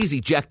 so he's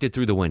ejected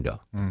through the window,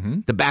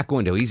 the back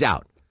window. He's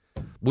out,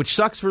 which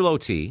sucks for Low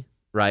T,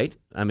 right?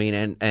 I mean,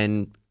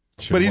 and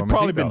but he's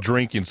probably been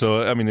drinking,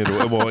 so I mean, he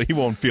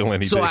won't feel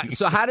anything.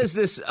 So how does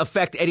this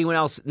affect anyone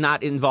else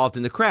not involved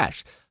in the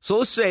crash? So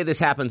let's say this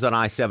happens on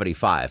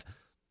I-75.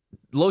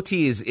 Low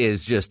T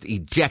is just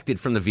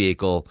ejected from the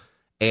vehicle,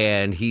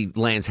 and he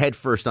lands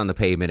headfirst on the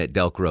pavement at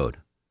Delk Road.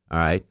 All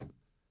right.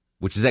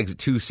 Which is exit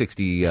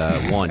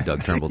 261,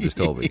 Doug Turnbull just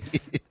told me.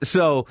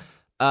 So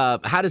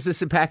how does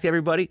this impact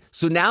everybody?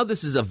 So now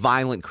this is a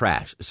violent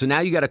crash. So now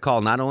you got to call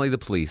not only the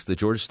police, the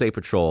Georgia State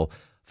Patrol,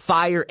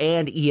 fire,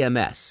 and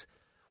EMS,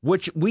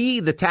 which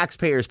we, the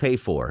taxpayers, pay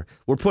for.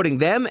 We're putting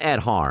them at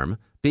harm,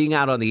 being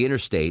out on the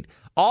interstate.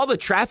 All the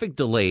traffic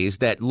delays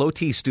that Low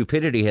T's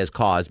stupidity has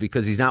caused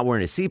because he's not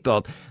wearing a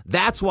seatbelt,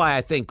 that's why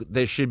I think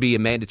there should be a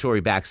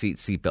mandatory backseat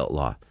seatbelt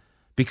law.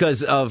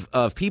 Because of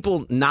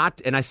people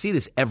not, and I see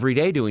this every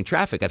day doing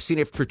traffic. I've seen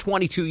it for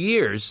 22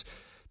 years.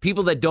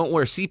 People that don't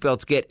wear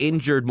seatbelts get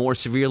injured more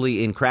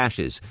severely in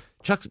crashes.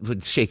 Chuck's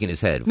shaking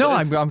his head. No,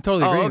 I'm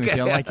totally agreeing with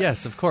you. I'm like,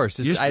 yes, of course.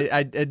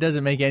 It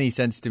doesn't make any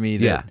sense to me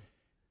that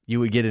you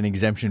would get an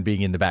exemption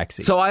being in the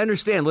backseat. So I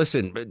understand.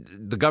 Listen,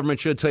 the government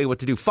should tell you what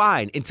to do.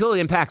 Fine, until it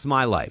impacts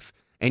my life.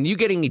 And you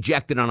getting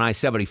ejected on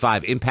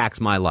I-75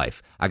 impacts my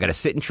life. I got to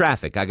sit in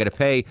traffic. I got to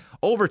pay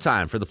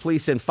overtime for the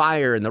police and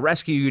fire and the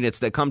rescue units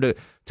that come to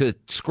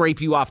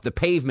scrape you off the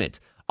pavement,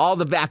 all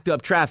the backed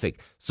up traffic.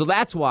 So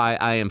that's why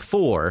I am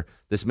for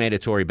this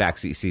mandatory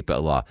backseat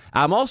seatbelt law.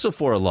 I'm also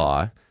for a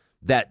law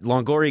that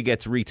Longoria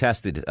gets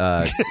retested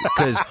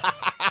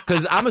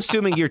because I'm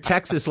assuming your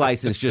Texas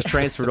license just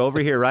transferred over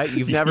here, right?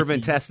 You've never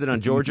been tested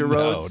on Georgia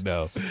roads?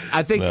 No.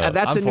 I think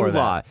that's a new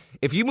law.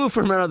 If you move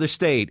from another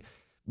state,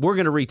 we're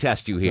going to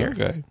retest you here.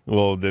 Okay.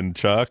 Well, then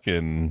Chuck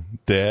and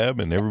Deb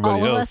and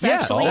everybody all else. Of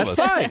us, all that's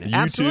fine. You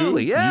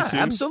absolutely. too? Yeah, You too?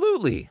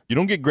 absolutely. You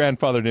don't get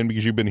grandfathered in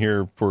because you've been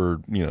here for,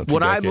 2 When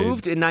decades. I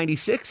moved in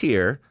 96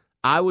 here,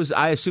 I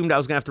assumed I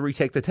was going to have to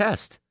retake the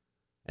test.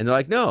 And they're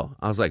like, no.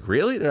 I was like,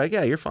 really? They're like,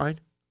 yeah, you're fine.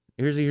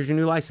 Here's your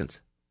new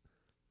license.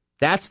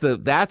 That's the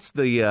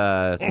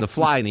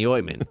fly in the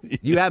ointment.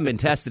 You haven't been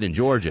tested in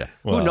Georgia.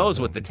 Well, who knows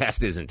what the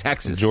test is in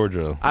Texas?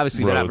 Georgia.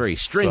 Obviously, they're not very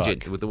roads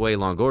stringent suck. with the way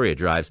Longoria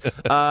drives.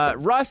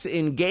 Russ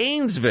in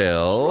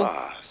Gainesville.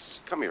 Russ,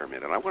 come here a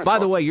minute. By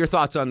the way, your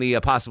thoughts on the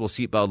possible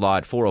seatbelt law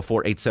at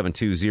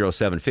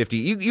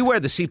 404-872-0750. You wear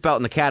the seatbelt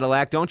in the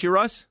Cadillac, don't you,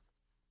 Russ?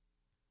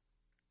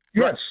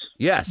 Yes.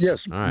 Yes. Yes.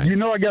 All right. You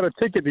know, I got a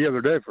ticket the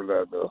other day for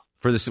that, though.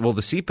 For the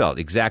seatbelt,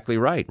 exactly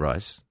right,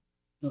 Russ.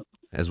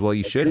 As well,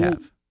 you should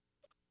have.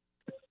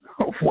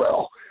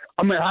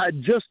 I mean, I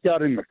just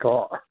got in the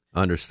car.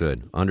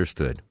 Understood.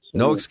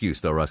 No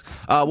excuse, though, Russ.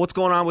 What's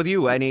going on with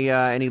you?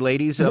 Any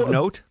ladies of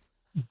note?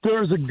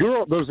 There's a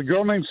girl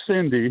named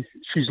Cindy.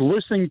 She's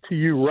listening to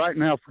you right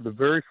now for the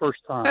very first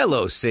time.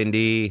 Hello,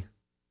 Cindy.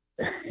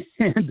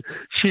 And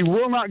she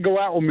will not go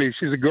out with me.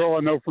 She's a girl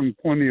I know from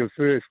Plenty of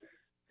Fish.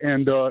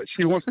 And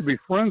she wants to be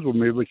friends with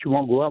me, but she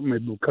won't go out with me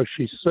because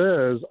she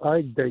says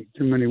I date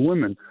too many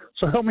women.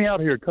 So help me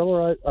out here. Tell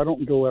her I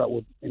don't go out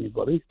with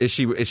anybody. Is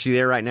she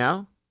there right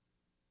now?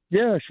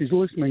 Yeah, she's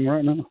listening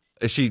right now.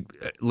 Is she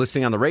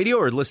listening on the radio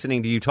or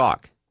listening to you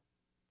talk?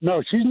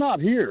 No, she's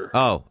not here.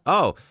 Oh.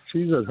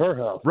 She's at her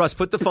house. Russ,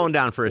 put the phone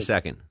down for a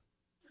second.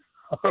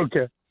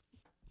 Okay.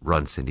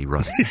 Run, Cindy,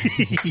 run.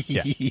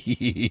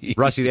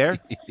 Russ, you there?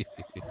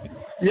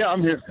 Yeah,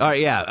 I'm here. All right,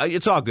 yeah,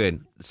 it's all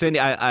good. Cindy,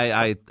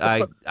 I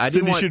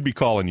Cindy should be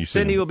calling you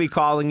soon. Cindy will be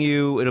calling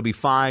you. It'll be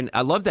fine.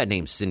 I love that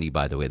name, Cindy,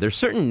 by the way. There's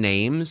certain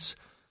names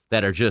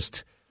that are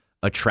just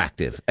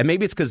attractive. And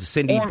maybe it's because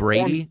Cindy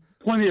Brady.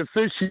 Plenty of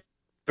Fish,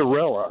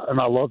 Cinderella, and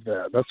I love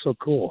that. That's so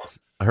cool.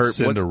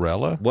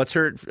 Cinderella? What's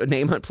her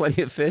name on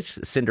Plenty of Fish?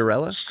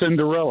 Cinderella?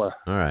 Cinderella.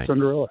 All right.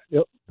 Cinderella,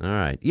 yep. All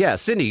right. Yeah,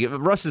 Cindy,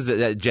 Russ is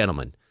a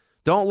gentleman.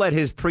 Don't let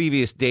his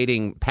previous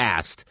dating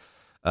past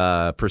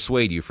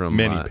persuade you from...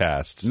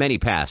 Many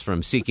pasts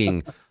from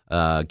seeking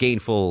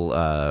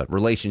gainful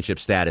relationship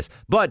status.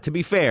 But to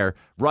be fair,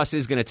 Russ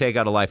is going to take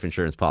out a life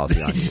insurance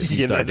policy on you if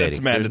you start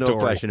dating. There's no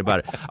question about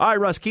it. All right,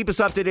 Russ, keep us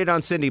up to date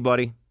on Cindy,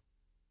 buddy.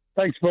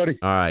 Thanks, buddy.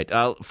 All right.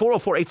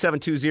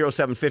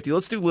 404-872-0750.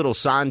 Let's do Lil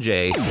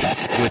Sanjay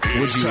with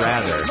Would You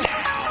Rather.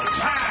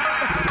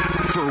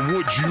 For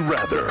Would You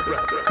Rather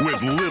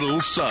with Lil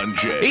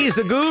Sanjay. He's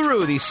the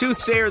guru, the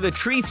soothsayer, the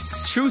truth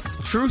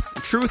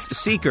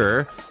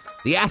seeker,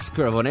 the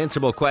asker of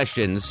unanswerable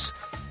questions.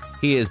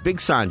 He is Big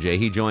Sanjay.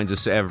 He joins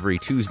us every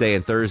Tuesday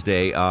and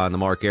Thursday on the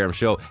Mark Arum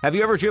Show. Have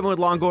you ever driven with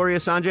Longoria,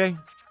 Sanjay?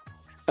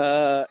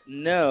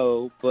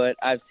 No, but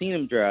I've seen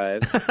him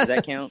drive. Does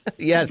that count?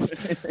 Yes.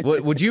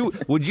 Would you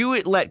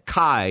let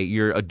Kai,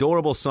 your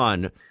adorable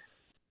son,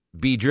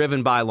 be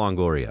driven by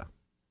Longoria?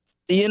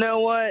 You know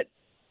what?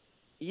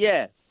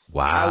 Yes.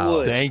 Wow. I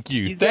would. Thank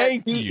you. He's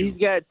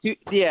got two.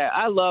 Yeah,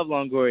 I love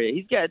Longoria.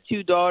 He's got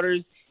 2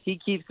 daughters. He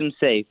keeps them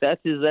safe. That's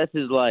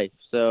his life.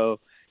 So,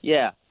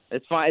 yeah.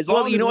 It's fine. As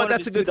long you as know one what?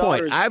 That's of a his good point.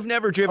 daughters- I've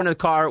never driven a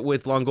car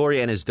with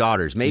Longoria and his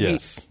daughters. Maybe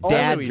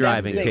Dad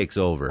driving takes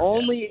over.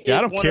 Only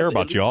I don't care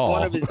about y'all.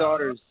 One of his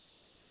daughters.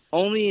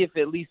 Only if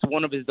at least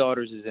one of his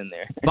daughters is in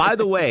there. By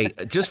the way,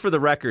 just for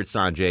the record,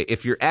 Sanjay,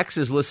 if your ex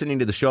is listening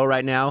to the show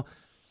right now,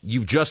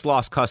 you've just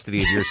lost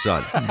custody of your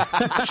son.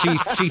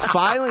 She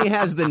finally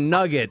has the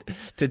nugget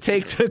to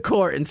take to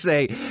court and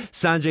say,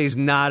 Sanjay's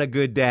not a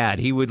good dad.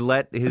 He would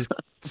let his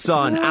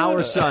son,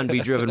 our son, be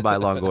driven by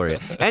Longoria.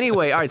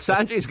 Anyway, all right,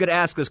 Sanjay's going to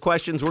ask us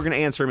questions. We're going to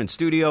answer them in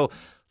studio.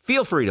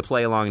 Feel free to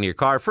play along in your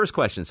car. First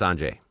question,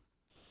 Sanjay.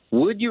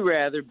 Would you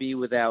rather be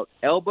without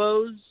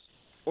elbows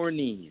or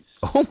knees?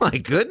 Oh, my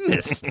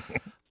goodness.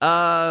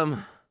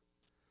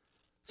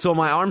 So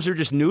my arms are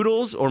just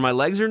noodles or my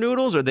legs are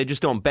noodles or they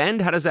just don't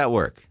bend? How does that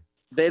work?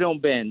 They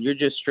don't bend. You're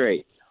just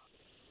straight.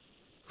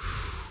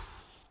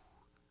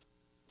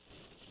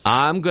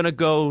 I'm going to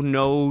go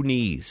no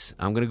knees.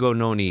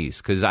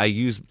 Because I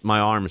use my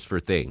arms for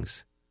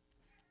things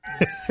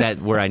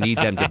where I need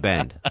them to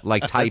bend.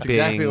 Like typing. That's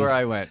exactly where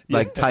I went.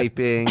 Like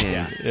typing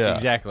and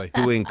exactly.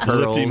 Doing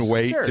curls. Lifting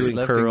weights. Doing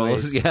Lifting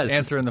curls. weights. Yes.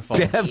 Answering the phone.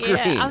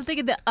 Yeah, I'm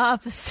thinking the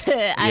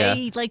opposite.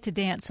 I like to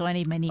dance, so I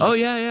need my knees. Oh,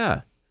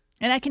 yeah.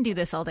 And I can do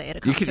this all day at a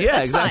concert.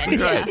 Yeah, That's exactly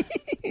fine.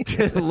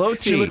 Right. Low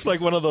T. She looks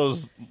like one of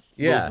those...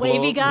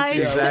 Wavy guys.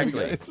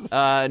 Exactly.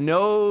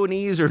 No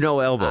knees or no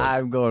elbows?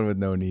 I'm going with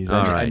no knees.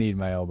 All right. I need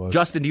my elbows.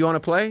 Justin, do you want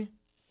to play?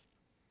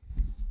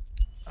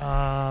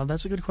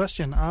 That's a good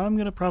question. I'm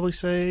going to probably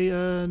say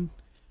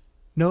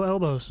no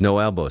elbows. No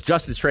elbows.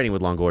 Justin's training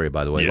with Longoria,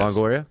 by the way. Yes.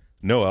 Longoria?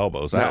 No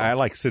elbows. No. I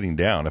like sitting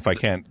down. If I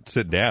can't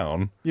sit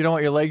down... You don't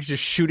want your legs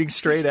just shooting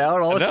straight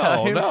out all the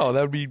time? No,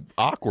 that would be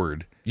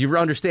awkward. You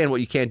understand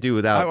what you can't do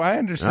without... I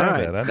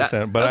understand that. I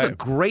understand. That's a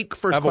great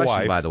first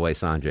question, by the way,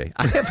 Sanjay.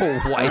 I have a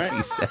wife,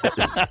 he says.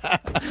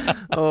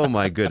 Oh,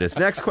 my goodness.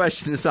 Next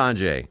question,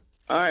 Sanjay.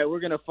 All right, we're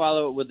going to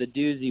follow it with a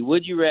doozy.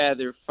 Would you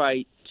rather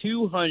fight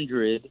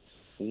 200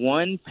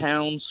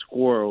 one-pound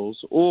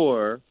squirrels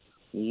or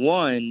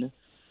one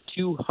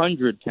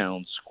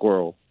 200-pound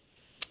squirrel?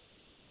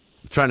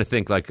 I'm trying to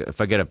think, like, if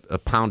I get a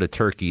pound of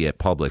turkey at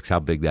Publix, how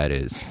big that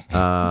is.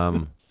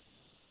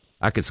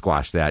 I could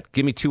squash that.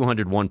 Give me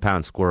 200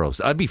 one-pound squirrels.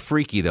 I'd be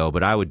freaky, though,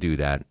 but I would do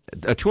that.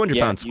 A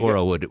 200-pound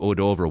squirrel would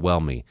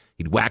overwhelm me.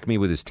 He'd whack me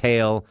with his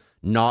tail,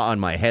 gnaw on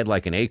my head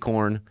like an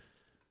acorn,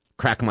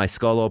 crack my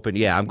skull open.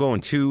 Yeah, I'm going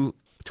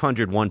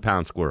 200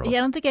 one-pound squirrels. Yeah,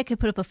 I don't think I could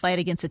put up a fight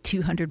against a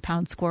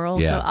 200-pound squirrel,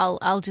 so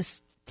I'll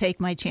just take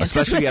my chances.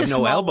 Especially with if you have the no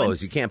small elbows.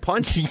 ones. You can't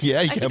punch.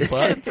 Yeah, you can't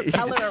punch.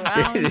 Propel it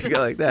around. You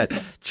go like that.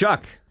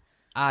 Chuck.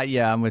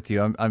 Yeah, I'm with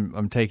you.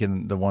 I'm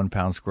taking the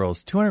 1-pound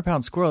squirrels.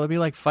 200-pound squirrel, it'd be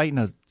like fighting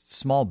a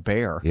small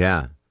bear.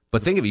 Yeah.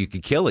 But think of it, you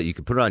could kill it. You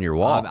could put it on your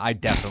wall. I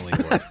definitely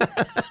would.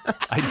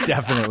 I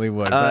definitely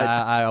would. But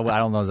I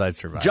don't know if I'd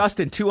survive.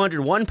 Justin,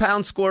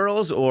 201-pound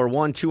squirrels or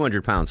one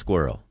 200-pound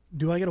squirrel?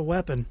 Do I get a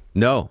weapon?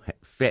 No.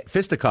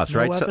 Fisticuffs, No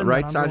right? weapon,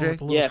 Right, then I'm going Sanjay? with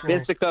the little squirrels.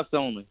 Fisticuffs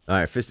only. All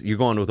right, you're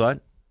going with what?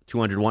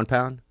 201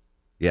 pound?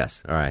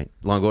 Yes. All right.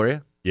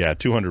 Longoria? Yeah,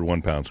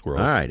 201 pound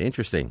squirrels. All right,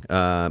 interesting.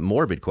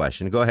 Morbid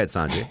question. Go ahead,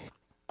 Sanjay.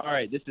 All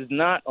right, this is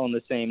not on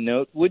the same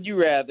note. Would you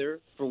rather,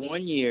 for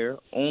 1 year,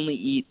 only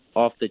eat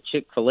off the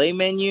Chick-fil-A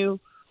menu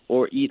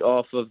or eat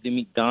off of the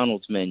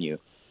McDonald's menu?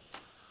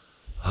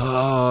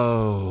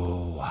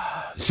 Oh.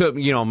 So,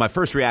 my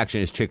first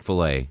reaction is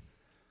Chick-fil-A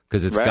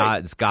because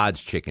it's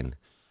God's chicken.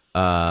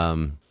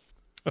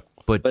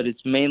 But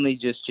it's mainly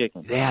just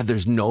chicken. Yeah,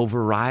 there's no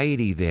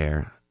variety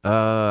there.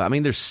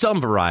 There's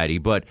some variety,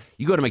 but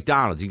you go to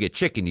McDonald's, you get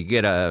chicken, you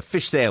get a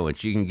fish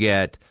sandwich, you can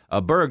get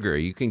a burger,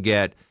 you can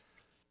get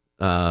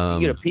you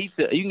can get a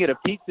pizza. You can get a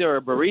pizza or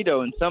a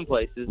burrito in some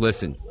places.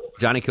 Listen,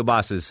 Johnny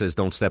Kilbasa says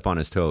don't step on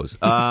his toes.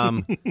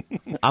 I'm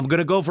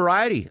gonna go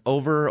variety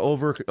over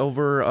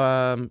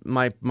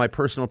my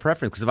personal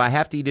preference because if I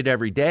have to eat it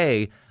every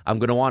day, I'm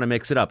gonna want to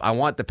mix it up. I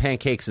want the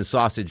pancakes and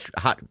sausage,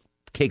 hot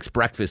cakes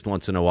breakfast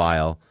once in a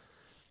while.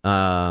 So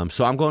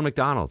I'm going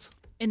McDonald's.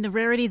 In the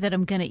rarity that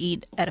I'm going to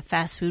eat at a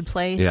fast food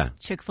place,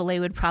 Chick-fil-A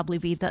would probably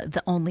be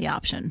the only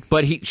option.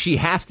 But she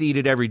has to eat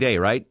it every day,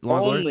 right?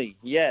 Longoria? Only,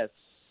 yes.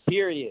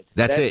 Period.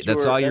 That's it.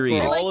 That's all you're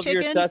eating. All of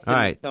your sustenance all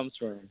right. comes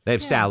from. They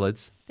have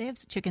salads. They have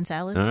chicken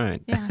salads. All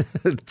right. Yeah.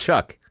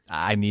 Chuck.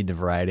 I need the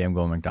variety. I'm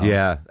going McDonald's.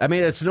 Yeah.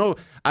 It's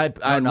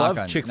I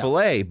love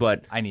Chick-fil-A,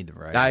 but I need the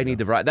variety. I need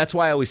the variety. That's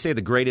why I always say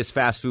the greatest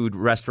fast food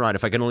restaurant,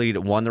 if I can only eat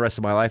at one the rest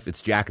of my life,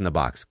 it's Jack in the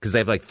Box because they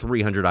have like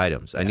 300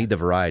 items. I need the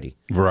variety.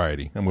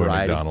 Variety. I'm going to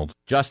McDonald's.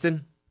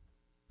 Justin?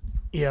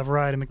 Yeah,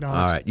 variety,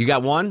 McDonald's. All right. You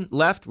got one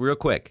left? Real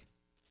quick.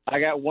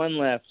 I got one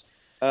left.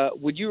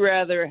 Would you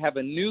rather have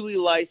a newly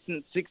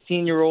licensed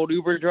 16-year-old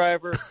Uber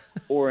driver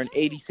or an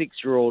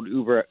 86-year-old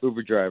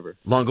Uber driver?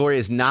 Longoria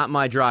is not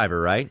my driver,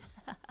 right?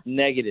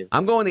 Negative.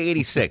 I'm going the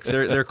 86.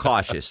 They're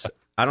cautious.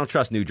 I don't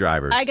trust new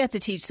drivers. I got to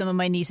teach some of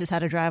my nieces how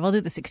to drive. I'll do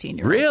the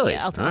 16-year-old. Really?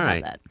 Yeah, I'll talk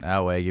about that.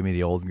 That way, give me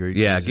the old group.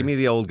 Yeah, give me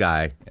the old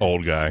guy.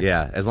 Old guy.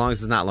 Yeah, as long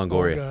as it's not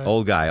Longoria.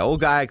 Old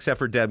guy, except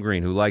for Deb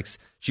Green, who likes...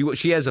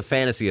 She has a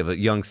fantasy of a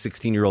young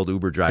 16-year-old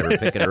Uber driver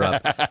picking her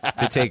up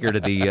to take her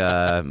to the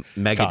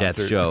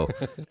Megadeth show.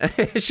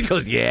 She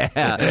goes, yeah.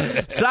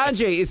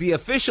 Sanjay is the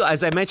official,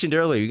 as I mentioned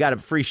earlier, you got a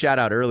free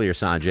shout-out earlier,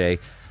 Sanjay.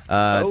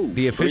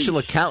 The official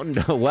accountant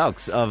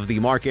Welks of the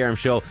Mark Arum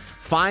Show.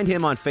 Find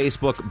him on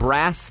Facebook,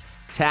 Brass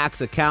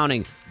Tax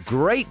Accounting.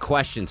 Great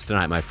questions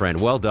tonight, my friend.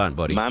 Well done,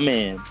 buddy. My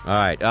man. All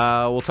right.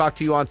 We'll talk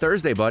to you on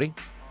Thursday, buddy.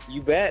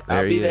 You bet.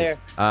 I'll be there.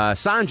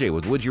 Sanjay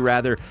with Would You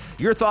Rather.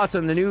 Your thoughts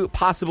on the new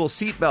possible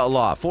seatbelt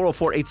law.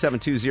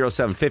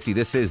 404-872-0750.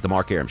 This is the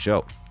Mark Arum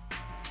Show.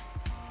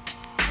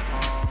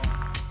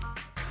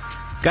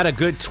 Got a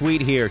good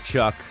tweet here,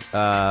 Chuck,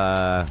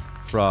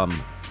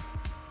 from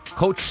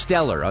Coach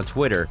Stellar on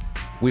Twitter.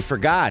 We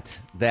forgot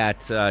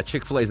that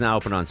Chick-fil-A is now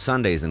open on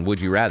Sundays and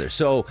Would You Rather.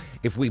 So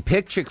if we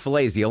pick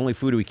Chick-fil-A as the only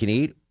food we can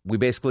eat, we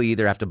basically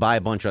either have to buy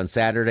a bunch on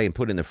Saturday and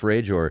put it in the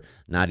fridge or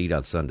not eat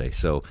on Sunday.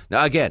 So,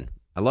 now again,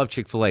 I love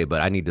Chick-fil-A,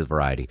 but I need the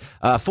variety.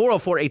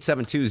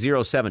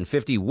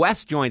 404-872-0750.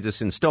 Wes joins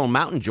us in Stone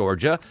Mountain,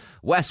 Georgia.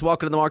 Wes,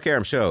 welcome to the Mark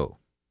Arum Show.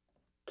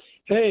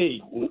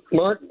 Hey,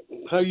 Mark.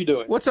 How you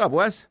doing? What's up,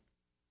 Wes?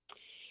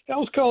 I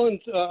was calling.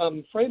 I'm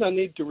afraid I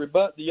need to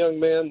rebut the young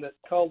man that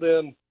called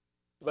in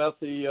about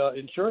the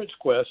insurance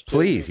question.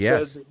 Please,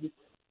 yes.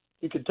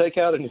 You could take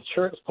out an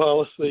insurance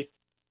policy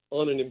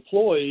on an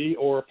employee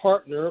or a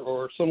partner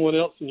or someone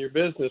else in your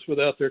business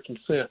without their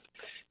consent.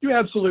 You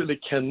absolutely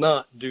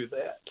cannot do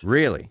that.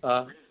 Really?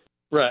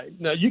 Right.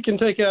 Now, you can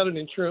take out an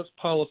insurance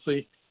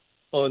policy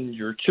on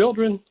your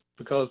children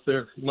because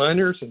they're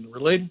minors and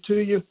related to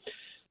you,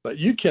 but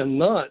you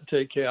cannot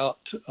take out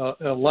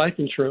a life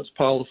insurance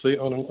policy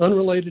on an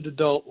unrelated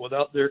adult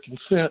without their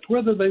consent,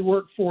 whether they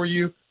work for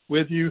you,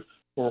 with you,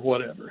 or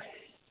whatever.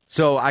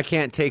 So I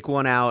can't take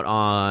one out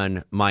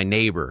on my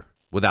neighbor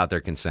without their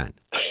consent?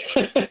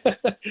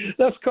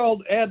 That's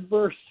called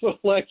adverse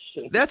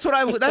selection. That's what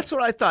I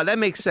thought. That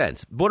makes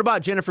sense. What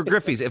about Jennifer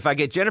Griffey's? If I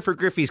get Jennifer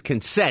Griffey's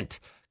consent,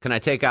 can I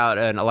take out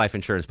a life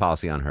insurance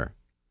policy on her?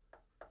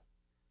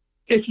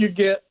 If you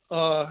get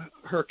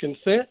her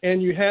consent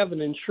and you have an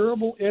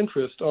insurable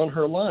interest on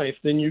her life,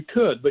 then you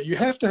could. But you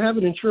have to have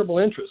an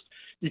insurable interest.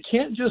 You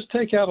can't just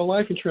take out a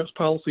life insurance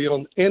policy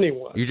on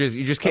anyone. You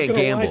just can't I've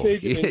been gamble. a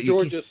life agent in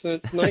Georgia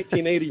since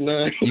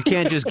 1989. You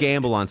can't just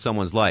gamble on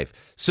someone's life.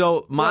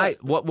 So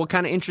what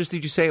kind of interest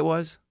did you say it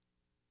was?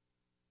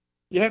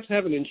 You have to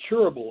have an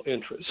insurable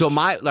interest. So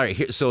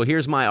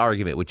here's my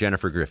argument with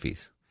Jennifer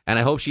Griffey's, and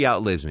I hope she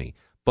outlives me.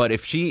 But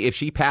if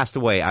she passed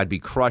away, I'd be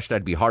crushed.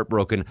 I'd be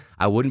heartbroken.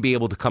 I wouldn't be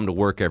able to come to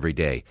work every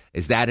day.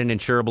 Is that an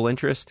insurable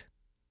interest?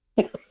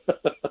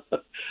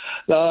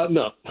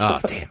 No. Oh,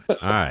 damn it.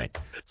 All right.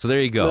 So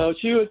there you go. No,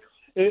 she would.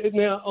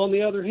 Now, on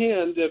the other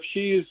hand, if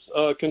she's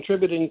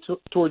contributing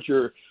towards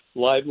your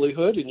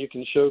livelihood and you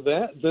can show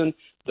that, then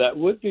that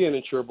would be an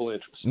insurable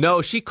interest.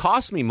 No, she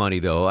costs me money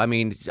though. I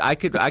mean, I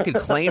could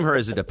claim her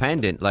as a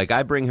dependent. Like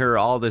I bring her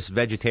all this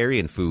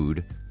vegetarian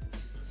food.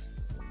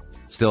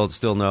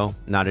 Still no,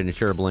 not an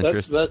insurable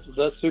interest.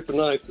 That's super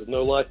nice, but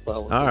no life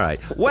policy. All right,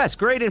 Wes,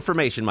 great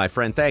information, my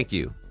friend. Thank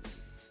you.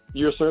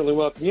 You're certainly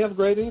welcome. You have a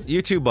great evening.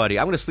 You too, buddy.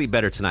 I'm going to sleep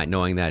better tonight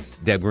knowing that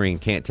Deb Green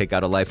can't take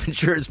out a life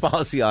insurance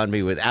policy on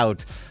me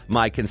without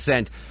my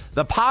consent.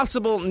 The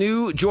possible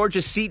new Georgia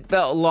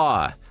seatbelt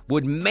law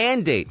would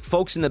mandate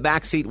folks in the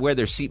backseat wear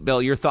their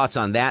seatbelt. Your thoughts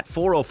on that?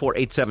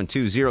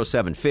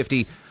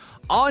 404-872-0750.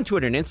 On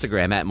Twitter and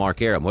Instagram at Mark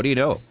Arum. What do you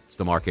know? It's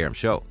the Mark Arum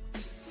Show.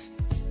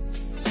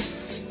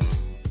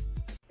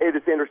 Hey,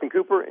 this is Anderson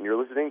Cooper, and you're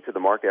listening to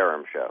the Mark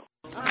Arum Show.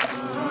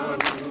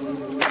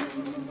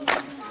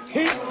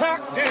 He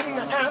packed in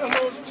the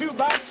animals 2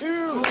 by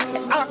 2,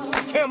 ox,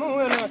 a camel,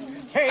 and a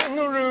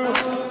kangaroo.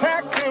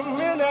 Packed him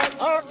in that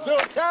ox so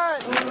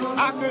tight,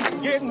 I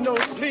couldn't get no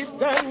sleep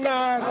that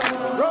night.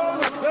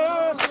 Rolling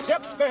Stone,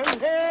 Shep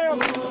and Ham,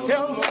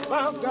 tell them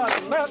about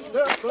that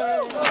master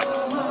plan.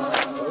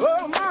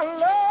 Oh, my Lord.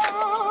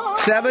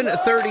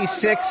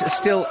 7:36,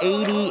 still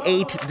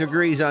 88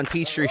 degrees on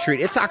Peachtree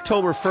Street. It's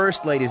October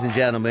 1st, ladies and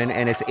gentlemen,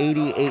 and it's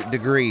 88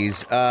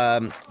 degrees.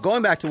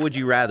 Going back to Would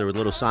You Rather with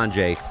Lil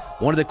Sanjay,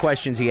 one of the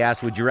questions he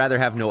asked, would you rather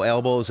have no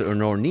elbows or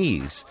no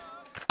knees?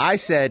 I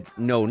said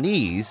no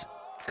knees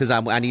because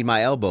I need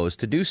my elbows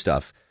to do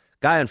stuff.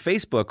 Guy on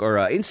Facebook or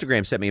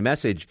Instagram sent me a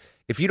message.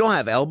 If you don't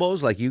have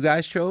elbows like you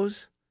guys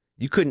chose,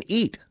 you couldn't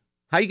eat.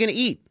 How are you going to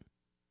eat?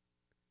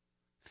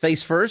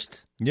 Face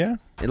first? Yeah.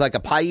 Like a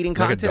pie eating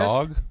contest? Like a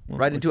dog?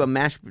 Right into a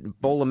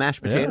bowl of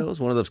mashed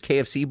potatoes? One of those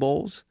KFC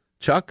bowls?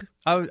 Chuck?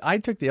 I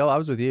took the L. I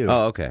was with you.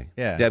 Oh, okay.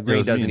 Yeah. Deb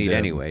Green doesn't eat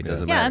anyway. It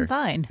doesn't matter. I'm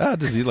fine.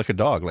 Just eat like a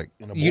dog. Like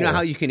in a You know bowl.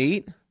 how you can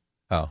eat?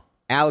 How?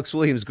 Alex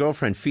Williams'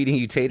 girlfriend feeding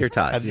you tater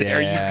tots.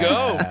 There you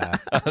go.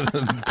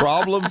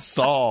 Problem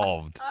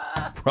solved.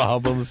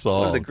 Problem solved.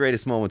 One of the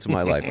greatest moments of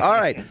my life. All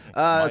right.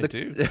 Mine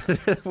too.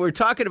 We're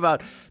talking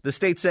about the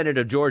state senate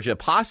of Georgia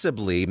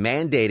possibly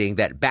mandating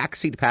that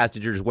backseat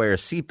passengers wear a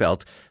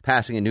seatbelt,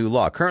 passing a new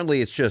law.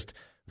 Currently, it's just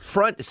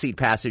front seat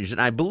passengers,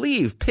 and I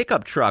believe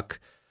pickup truck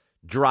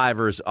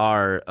drivers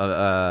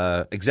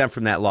are exempt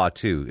from that law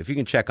too. If you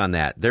can check on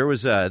that. There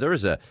was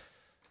a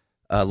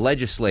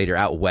legislator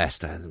out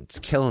west. It's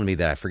killing me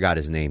that I forgot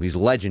his name. He's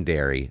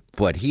legendary,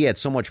 but he had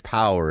so much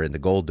power in the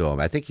Gold Dome.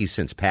 I think he's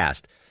since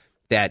passed.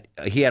 That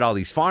he had all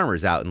these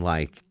farmers out in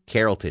like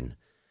Carrollton,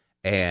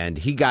 and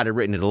he got it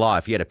written into law.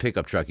 If you had a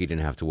pickup truck, you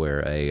didn't have to wear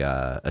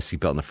a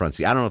seatbelt in the front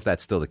seat. I don't know if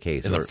that's still the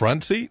case. In the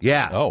front seat?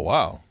 Yeah. Oh,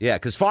 wow. Yeah,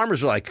 because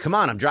farmers are like, come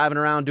on, I'm driving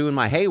around doing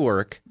my hay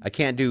work. I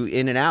can't do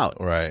in and out.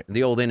 Right.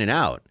 The old in and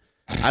out.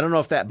 I don't know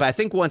if that, but I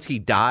think once he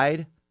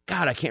died,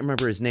 God, I can't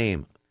remember his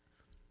name.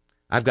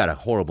 I've got a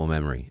horrible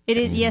memory.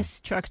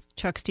 Yes, trucks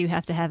do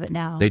have to have it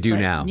now. They do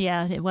now.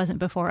 Yeah, it wasn't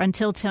before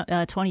until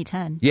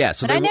 2010. Yeah,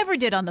 but I never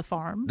did on the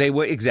farm.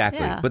 Exactly.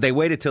 Yeah. But they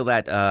waited till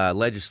that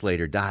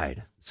legislator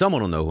died.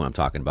 Someone will know who I'm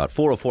talking about.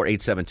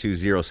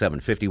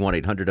 404-872-0750,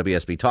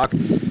 1-800-WSB Talk.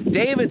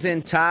 David's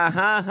in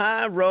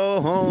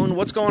Tyrone.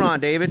 What's going on,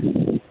 David?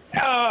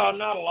 Oh,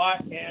 not a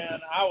lot,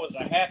 and I was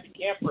a happy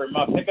camper in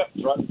my pickup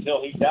truck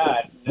until he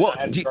died. Well,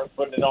 I had to start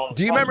putting it on.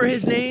 Do you remember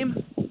his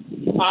name?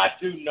 I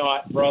do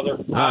not, brother.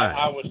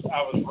 I was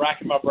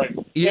racking my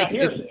brain. Yeah,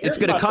 it's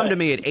going to come to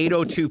me at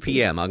 8:02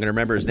 p.m. I'm going to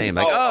remember his name.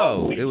 Like,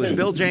 it was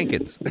Bill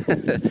Jenkins.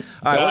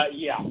 All right,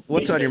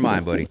 what's on your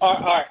mind, buddy? All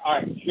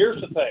right.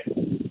 Here's the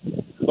thing.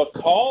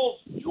 Because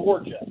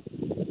Georgia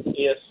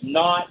is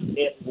not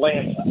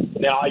Atlanta.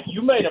 Now,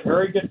 you made a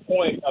very good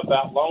point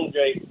about Lone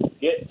Jay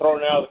getting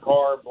thrown out of the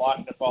car and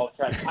blocking up all the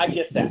traffic. I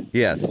get that.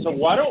 Yes. So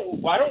why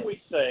don't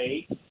we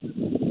say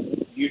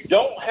you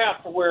don't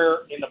have to wear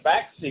in the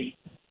back seat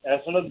as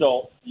an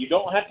adult, you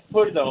don't have to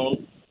put it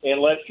on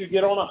unless you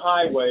get on a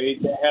highway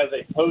that has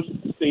a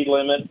posted speed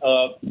limit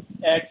of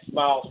X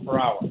miles per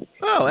hour.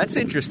 Oh, that's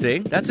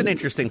interesting. That's an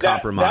interesting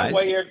compromise. That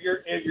way,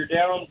 if you're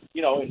down,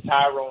 in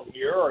Tyrone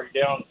here, or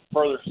you're down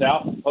further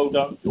south in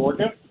Podunk,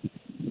 Georgia,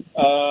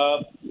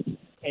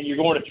 and you're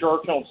going to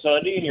church on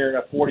Sunday and you're in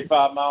a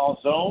 45-mile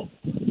zone,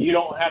 you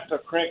don't have to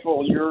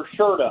crinkle your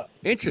shirt up.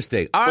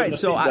 Interesting. All right,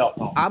 so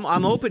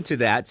I'm open to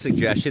that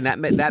suggestion.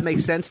 That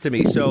makes sense to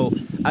me. So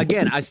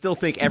again, I still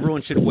think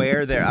everyone should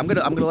wear their. I'm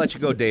gonna let you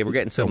go, Dave. We're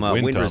getting some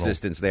wind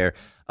resistance there.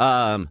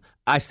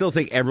 I still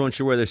think everyone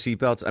should wear their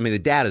seatbelts. I mean, the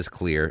data's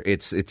clear.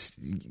 It's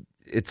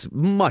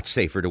much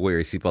safer to wear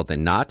a seatbelt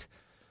than not.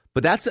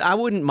 But I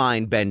wouldn't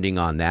mind bending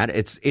on that.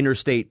 It's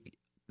interstate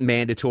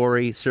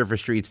mandatory,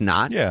 surface streets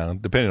not. Yeah,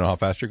 depending on how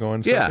fast you're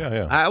going.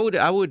 Yeah. I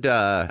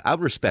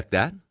would respect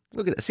that.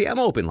 Look at that. See, I'm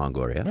open,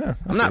 Longoria. Yeah,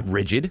 I'm not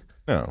rigid.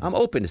 No. I'm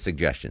open to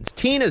suggestions.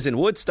 Tina's in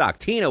Woodstock.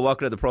 Tina,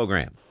 welcome to the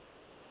program.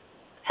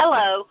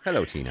 Hello.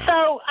 Hello, Tina.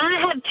 So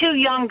I have 2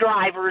 young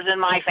drivers in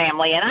my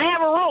family, and I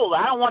have a rule.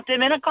 I don't want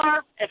them in a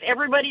car if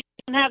everybody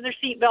doesn't have their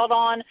seatbelt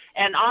on,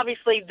 and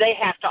obviously they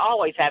have to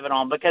always have it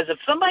on, because if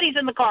somebody's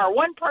in the car,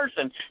 one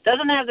person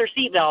doesn't have their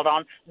seatbelt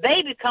on,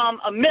 they become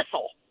a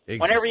missile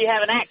whenever you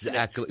have an accident.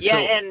 Exactly. Yeah,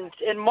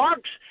 and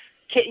Mark's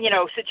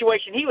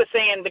situation he was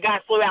saying, the guy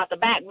flew out the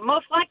back.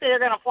 Most likely they're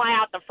going to fly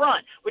out the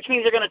front, which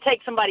means they're going to take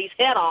somebody's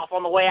head off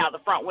on the way out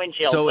the front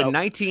windshield. So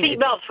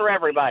seatbelts for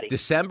everybody.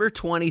 December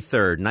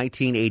 23rd,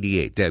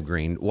 1988, Deb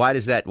Green. Why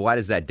does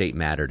that date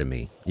matter to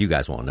me? You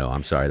guys won't know.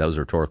 I'm sorry. That was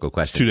a rhetorical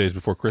question. 2 days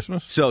before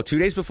Christmas? So 2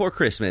 days before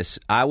Christmas,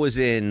 I was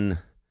a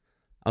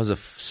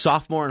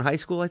sophomore in high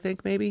school, I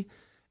think, maybe.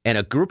 And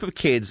a group of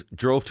kids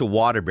drove to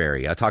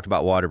Waterbury. I talked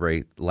about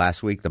Waterbury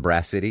last week, the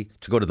Brass City,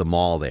 to go to the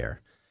mall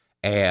there.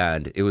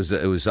 And it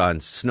was on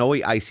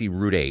snowy, icy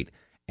Route 8.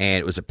 And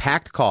it was a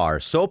packed car,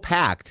 so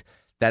packed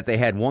that they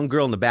had one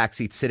girl in the back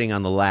seat sitting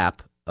on the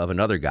lap of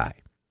another guy.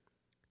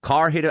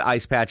 Car hit an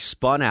ice patch,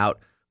 spun out.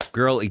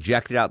 Girl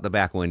ejected out the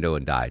back window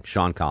and died.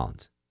 Sean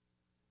Collins.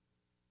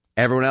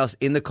 Everyone else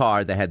in the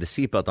car that had the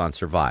seatbelt on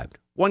survived.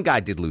 One guy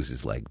did lose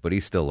his leg, but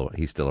he's still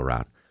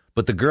around.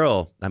 But the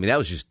girl, I mean, that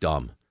was just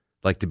dumb.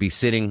 Like to be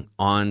sitting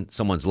on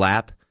someone's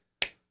lap,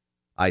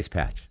 ice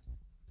patch.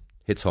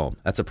 Hits home.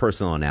 That's a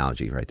personal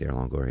analogy right there,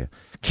 Longoria.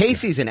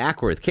 Casey's in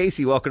Ackworth.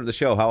 Casey, welcome to the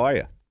show. How are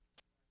you?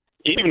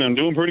 Evening. I'm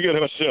doing pretty good. How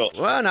about yourself?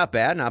 Well, not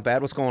bad. Not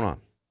bad. What's going on?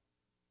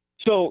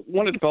 So,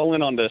 wanted to call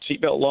in on the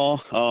seatbelt law.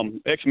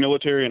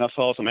 Ex-military, and I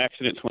saw some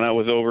accidents when I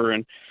was over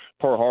in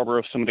Pearl Harbor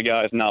of some of the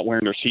guys not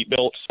wearing their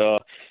seatbelts.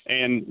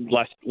 And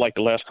like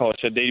the last caller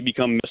said, they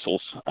become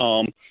missiles.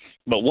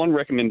 But one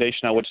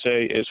recommendation I would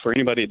say is for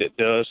anybody that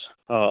does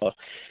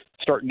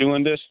start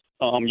doing this,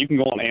 you can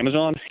go on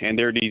Amazon, and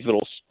there are these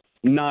little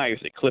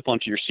knives that clip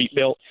onto your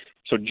seatbelt.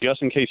 So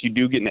just in case you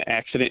do get in an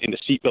accident and the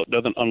seatbelt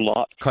doesn't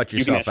unlock, cut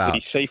yourself you can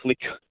out. Safely.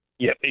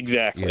 Yep,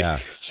 exactly. Yeah.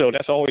 So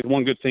that's always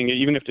one good thing.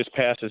 Even if this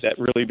passes, that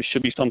really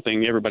should be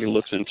something everybody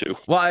looks into.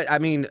 Well, I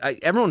mean,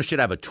 everyone should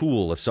have a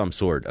tool of some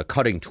sort, a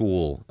cutting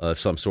tool of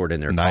some sort in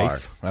their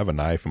knife. car. I have a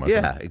knife in my car.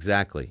 Yeah,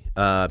 exactly.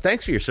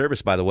 Thanks for your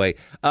service, by the way.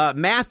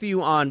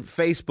 Matthew on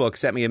Facebook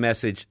sent me a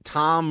message.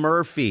 Tom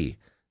Murphy.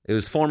 It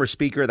was former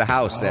Speaker of the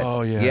House.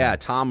 Yeah,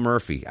 Tom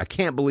Murphy. I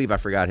can't believe I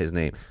forgot his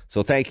name.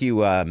 So thank you,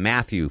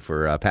 Matthew,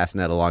 for passing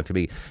that along to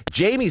me.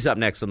 Jamie's up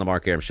next on the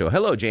Mark Arum Show.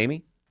 Hello,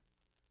 Jamie.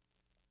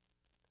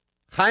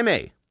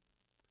 Jaime.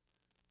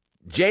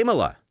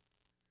 Jamila.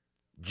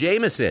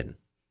 Jameson.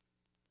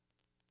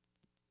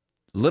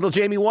 Little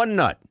Jamie One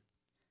Nut.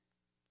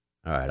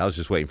 All right, I was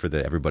just waiting for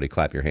everybody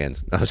clap your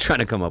hands. I was trying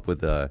to come up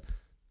with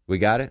we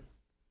got it?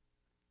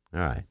 All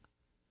right.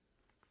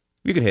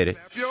 You can hit it.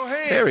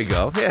 There we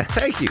go. Yeah,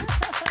 thank you.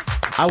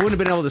 I wouldn't have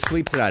been able to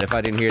sleep tonight if I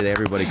didn't hear that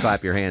everybody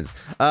clap your hands.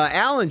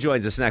 Alan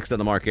joins us next on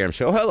the Mark Arum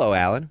Show. Hello,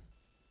 Alan.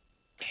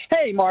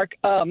 Hey, Mark.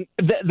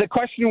 The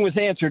question was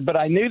answered, but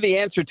I knew the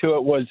answer to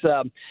it was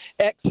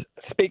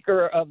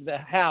ex-Speaker of the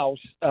House,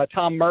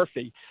 Tom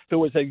Murphy, who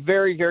was a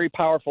very, very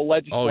powerful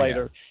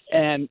legislator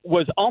and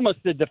was almost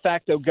the de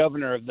facto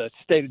governor of the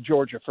state of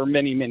Georgia for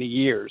many, many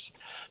years.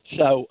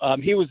 So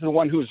he was the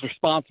one who was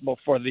responsible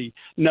for the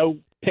no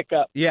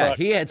pickup. Yeah,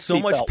 he had so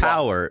much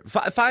power.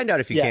 Find out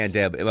if you can,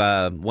 Deb,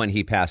 when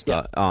he passed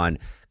on.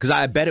 Because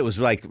I bet it was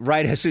like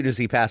right as soon as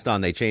he passed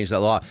on, they changed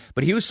that law.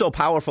 But he was so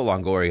powerful,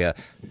 Longoria,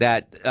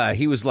 that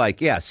he was like,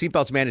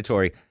 seatbelts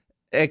mandatory,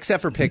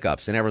 except for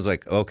pickups. And everyone's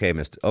like, okay,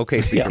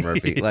 Speaker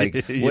Murphy.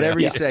 Like, whatever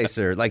you say,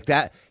 sir. Like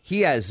that,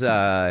 he has...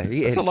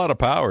 That's a lot of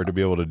power to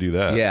be able to do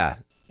that. Yeah.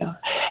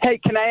 Hey,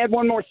 can I add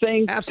one more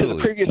thing to the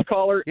previous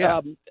caller? Yeah.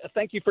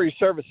 Thank you for your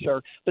service,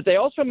 sir. But they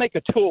also make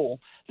a tool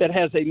that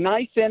has a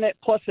knife in it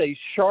plus a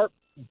sharp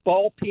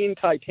ball peen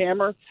type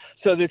hammer,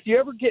 so that if you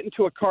ever get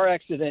into a car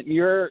accident and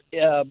you're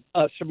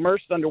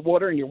submerged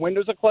underwater and your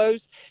windows are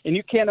closed and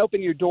you can't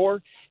open your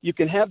door, you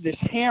can have this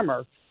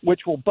hammer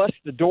which will bust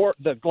the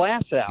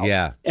glass out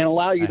and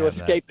allow you to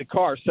escape the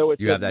car. So it's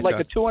like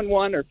a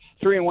 2-in-1 or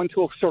 3-in-1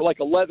 tool, sort of like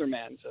a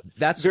Leatherman. So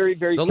that's very,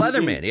 very the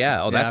convenient. Leatherman.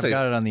 Yeah, I've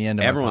got it on the end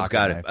of everyone's my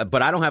got pocket it, knife.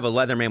 but I don't have a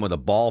Leatherman with a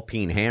ball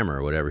peen hammer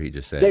or whatever he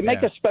just said. They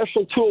make a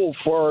special tool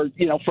for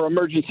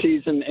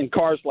emergencies and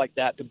cars like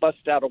that to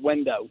bust out a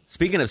window.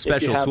 Speaking of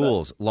special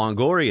tools,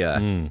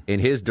 Longoria in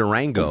his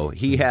Durango,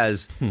 he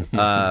has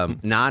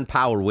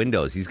non-power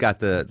windows. He's got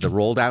the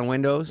roll down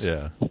windows.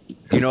 Yeah.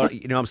 You know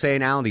what I'm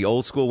saying, Alan? The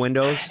old school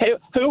windows? Hey,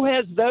 who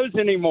has those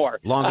anymore?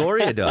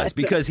 Longoria does.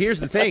 Because here's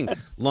the thing.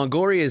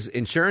 Longoria's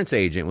insurance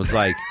agent was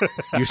like,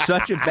 you're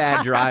such a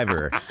bad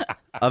driver.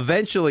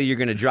 Eventually, you're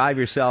going to drive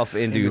yourself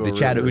into the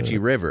Chattahoochee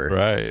River.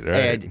 Right.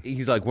 And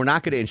he's like, we're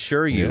not going to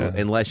insure you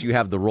unless you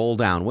have the roll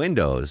down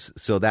windows.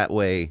 So that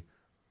way...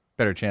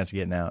 Better chance of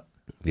getting out.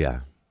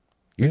 Yeah.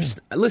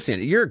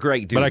 Listen, you're a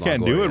great dude. But I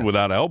can't do it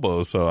without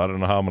elbows, so I don't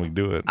know how I'm going to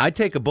do it. I'd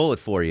take a bullet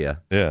for you.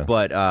 Yeah.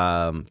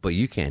 But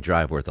you can't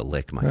drive worth a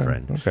lick, my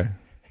friend. Okay.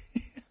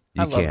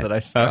 You love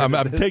that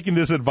I'm taking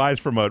this advice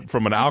from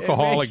an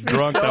alcoholic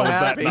drunk that was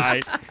that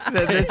night.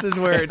 That this is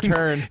where it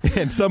turned.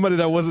 And somebody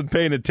that wasn't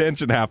paying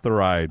attention half the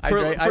ride.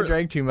 I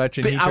drank too much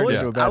and he turned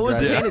into a bad driver. I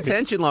wasn't paying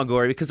attention,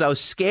 Longoria, because I was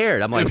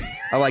scared. I'm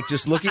like,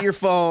 just look at your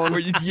phone.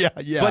 Yeah.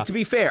 But to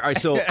be fair, all right,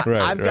 so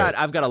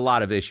I've got a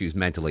lot of issues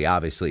mentally,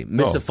 obviously.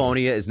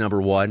 Misophonia is number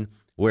one,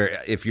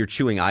 where if you're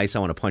chewing ice, I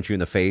want to punch you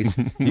in the face.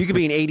 You could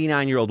be an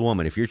 89-year-old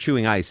woman. If you're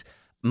chewing ice,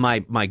 my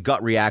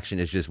gut reaction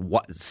is just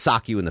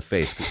sock you in the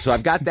face. So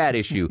I've got that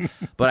issue,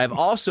 but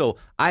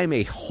I am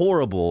a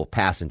horrible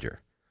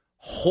passenger.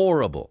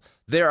 Horrible.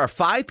 There are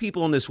 5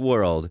 people in this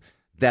world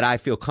that I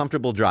feel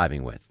comfortable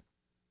driving with.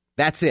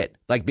 That's it.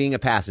 Like being a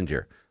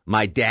passenger.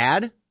 My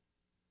dad,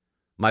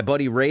 my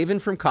buddy Raven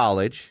from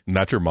college.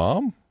 Not your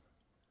mom?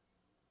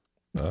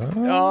 Oh,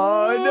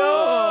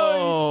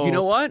 no. You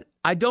know what?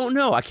 I don't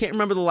know. I can't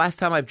remember the last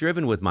time I've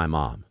driven with my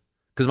mom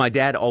because my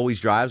dad always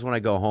drives when I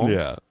go home.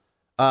 Yeah.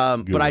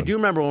 But I do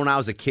remember when I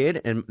was a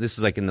kid, and this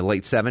is like in the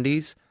late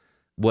 70s,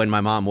 when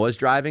my mom was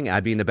driving,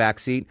 I'd be in the back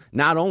seat.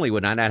 Not only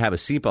would I not have a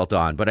seatbelt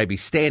on, but I'd be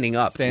standing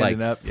up, like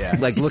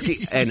looking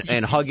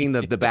and hugging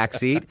the back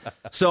seat.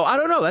 So I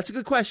don't know. That's a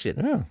good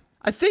question. Yeah.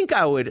 I think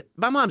I would.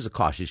 My mom's a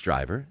cautious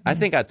driver. I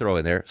think I'd throw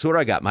in there. So what do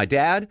I got? My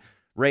dad,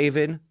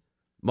 Raven.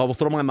 Well, we'll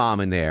throw my mom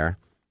in there.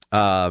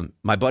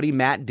 My buddy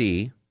Matt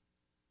D.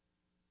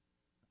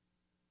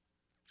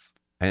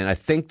 And I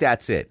think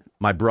that's it.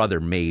 My brother,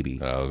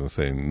 maybe. I was going to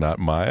say, not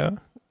Maya?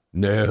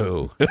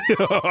 No.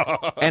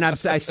 And I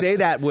say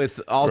that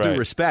with all due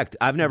respect.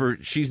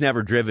 She's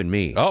never driven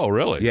me. Oh,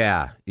 really?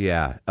 Yeah.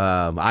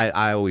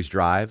 I always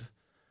drive.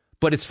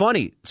 But it's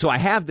funny. So I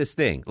have this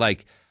thing.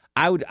 Like,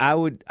 I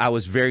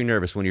was very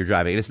nervous when you're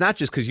driving. And it's not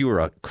just because you were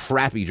a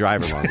crappy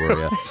driver,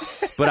 Longoria,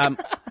 but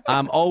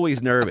I'm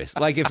always nervous.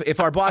 Like, if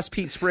our boss,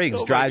 Pete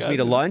Spriggs, drives me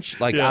to lunch,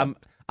 like,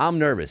 I'm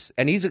nervous.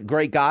 And he's a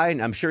great guy,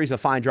 and I'm sure he's a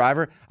fine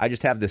driver. I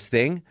just have this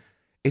thing.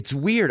 It's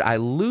weird. I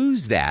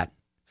lose that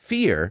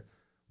fear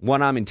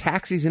when I'm in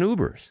taxis and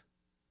Ubers.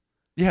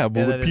 Yeah,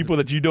 but with people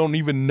that you don't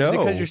even know. Is it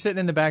because you're sitting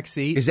in the back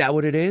seat? Is that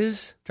what it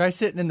is? Try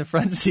sitting in the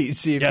front seat and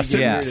see if you sit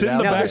in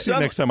the back seat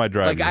next time I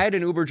drive. Like, I had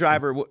an Uber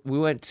driver. We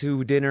went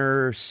to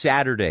dinner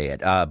Saturday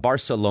at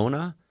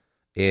Barcelona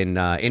in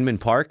Inman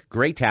Park.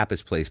 Great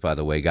tapas place, by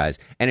the way, guys.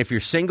 And if you're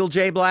single,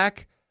 Jay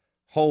Black,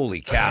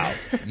 holy cow.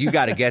 You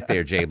got to get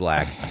there, Jay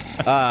Black.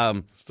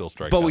 Still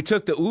strike. But we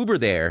took the Uber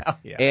there,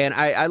 and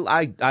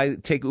I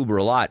take Uber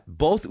a lot.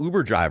 Both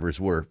Uber drivers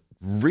were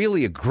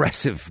really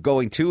aggressive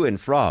going to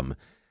and from,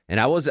 and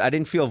I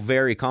didn't feel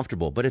very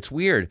comfortable. But it's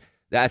weird.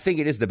 I think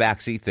it is the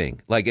backseat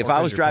thing. Like if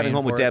I was driving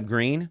home with Deb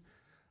Green,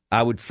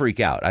 I would freak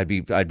out. I'd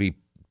be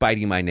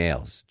biting my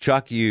nails.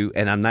 Chuck,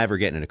 and I'm never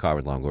getting in a car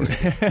with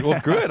Longoria. Well,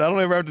 good. I don't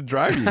ever have to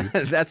drive you.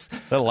 That's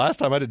the last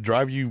time I had to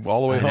drive you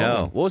all the way home.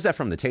 Know. What was that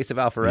from? The Taste of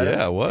Alpharetta?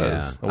 Yeah, it was.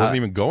 Yeah. I wasn't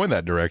even going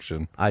that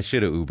direction. I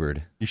should have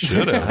Ubered. You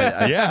should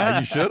have. Yeah,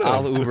 you should have.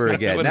 I'll Uber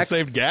again. Would have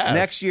saved gas.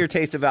 Next year,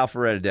 Taste of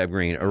Alpharetta, Deb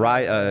Green. You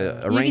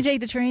can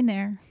take the train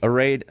there.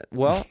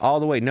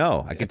 All the way.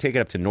 No, I could take it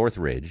up to North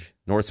Springs.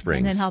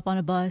 And then hop on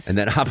a bus. Gosh,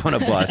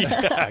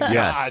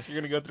 you're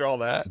going to go through all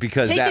that?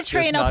 Because take the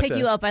train, I'll pick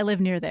you up. I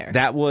live near there.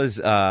 That was,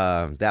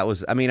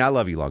 I mean, I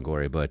love you,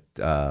 Longoria, but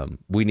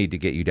we need to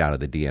get you down to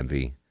the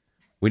DMV.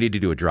 We need to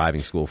do a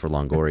driving school for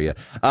Longoria.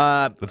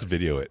 Let's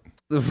video it.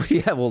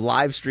 Yeah, we'll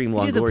live stream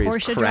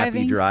Longoria's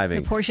crappy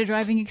driving. The Porsche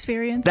driving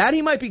experience. That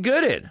he might be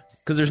good at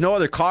because there's no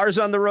other cars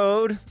on the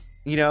road.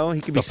 You know,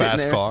 he could be sitting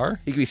there. Car.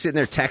 He could be sitting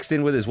there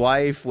texting with his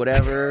wife,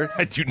 whatever.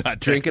 I do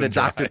not drinking a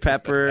Dr.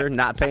 Pepper,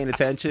 not paying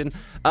attention.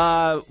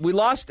 We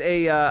lost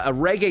a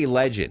reggae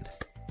legend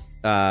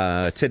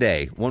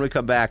today. When we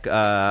come back,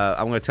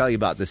 I'm going to tell you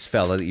about this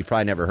fella that you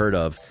probably never heard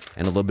of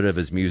and a little bit of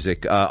his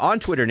music on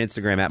Twitter and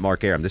Instagram at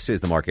Mark Arum. This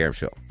is the Mark Arum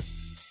Show.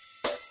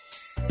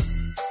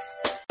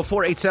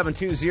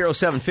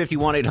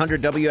 487-207-51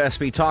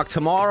 800-WSB Talk.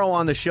 Tomorrow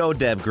on the show,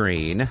 Deb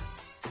Green.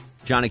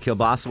 Johnny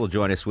Kilbasa will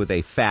join us with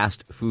a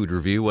fast food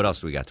review. What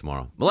else do we got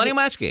tomorrow? Millennial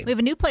Match Game. We have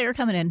a new player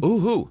coming in. Ooh,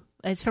 who?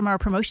 It's from our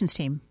promotions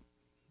team.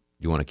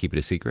 You want to keep it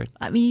a secret?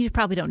 I mean, you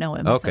probably don't know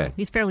him. Okay. So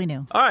he's fairly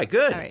new. All right,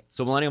 good. All right.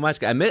 So Millennial Match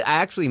Game. I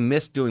actually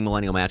missed doing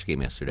Millennial Match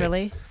Game yesterday.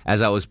 Really?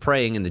 As I was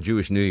praying in the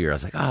Jewish New Year, I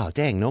was like, oh,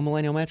 dang, no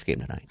Millennial Match Game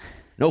tonight.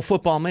 No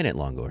football minute,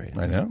 Longoria.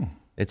 I know.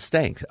 It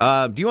stinks. Do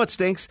you know what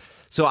stinks?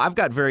 So I've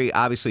got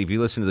obviously, if you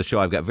listen to the show,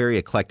 I've got very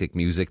eclectic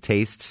music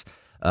tastes.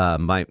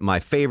 My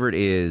favorite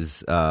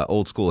is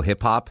old school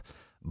hip hop.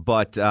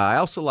 But I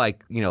also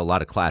like, a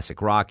lot of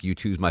classic rock.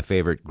 U2's my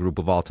favorite group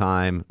of all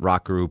time,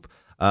 rock group.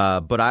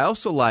 But I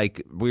also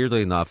like,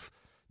 weirdly enough,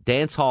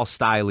 dance hall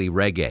style-y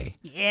reggae.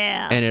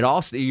 Yeah. And it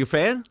all, you a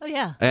fan? Oh,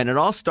 yeah. And it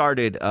all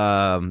started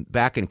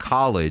back in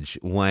college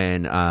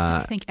when...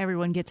 I think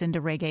everyone gets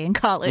into reggae in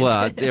college.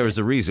 Well, there was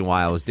a reason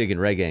why I was digging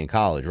reggae in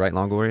college, right,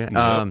 Longoria?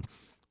 Yep.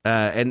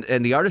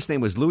 And the artist's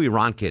name was Louis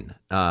Ronkin,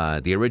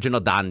 the original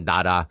Don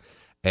Dada.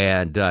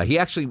 And he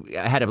actually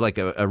had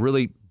a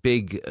really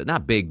big,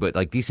 not big, but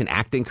like decent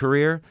acting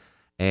career.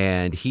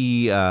 And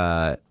he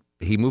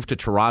moved to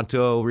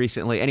Toronto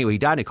recently. Anyway, he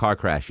died in a car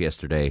crash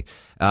yesterday.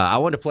 I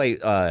want to play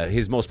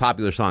his most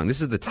popular song.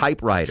 This is The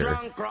Typewriter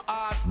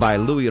by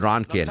Louis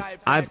Ronkin.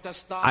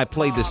 I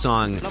played this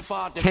song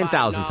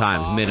 10,000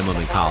 times minimum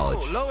in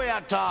college,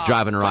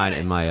 driving around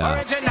in my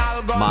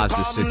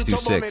Mazda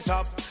 626.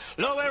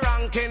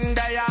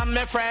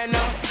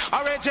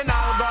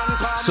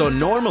 So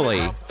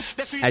normally,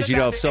 as you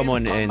know, if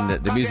someone in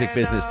the music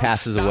business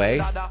passes away,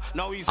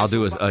 I'll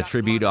do a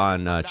tribute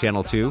on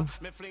Channel 2.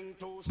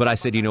 But I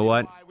said, you know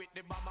what?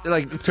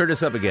 like, turn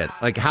this up again.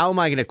 Like, how am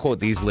I going to quote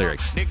these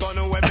lyrics?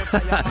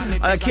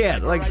 I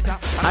can't. Like,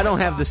 I don't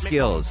have the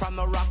skills.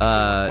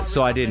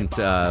 So I didn't.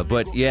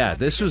 But, yeah,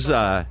 this was...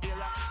 I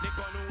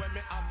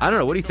don't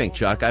know. What do you think,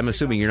 Chuck? I'm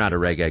assuming you're not a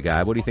reggae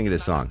guy. What do you think of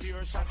this song?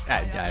 I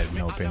have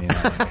no opinion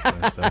on this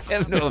kind of stuff. I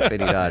have no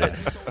opinion on it.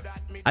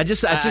 I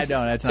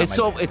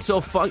don't. It's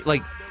so fun.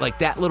 Like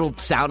that little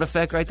sound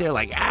effect right there.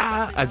 Like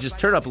I've just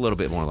turned up a little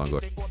bit more longer.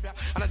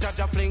 I don't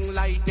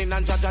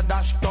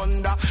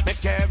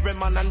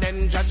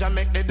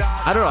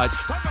know.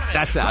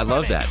 I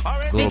love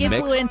that. Big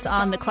influence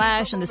on The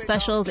Clash and The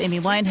Specials, Amy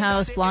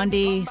Winehouse,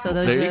 Blondie. So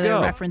those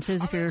are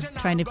references if you're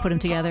trying to put them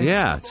together.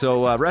 Yeah.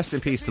 So rest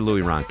in peace to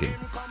Louis Ronkin.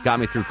 Got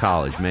me through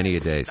college many a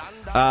days.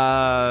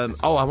 I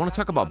want to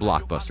talk about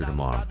Blockbuster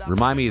tomorrow.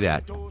 Remind me of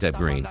that, Deb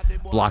Green.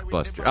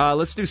 Blockbuster.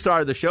 Let's do start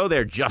of the show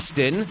there,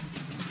 Justin.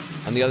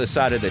 On the other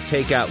side of the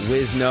takeout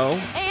Wizno.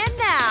 And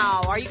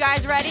now, are you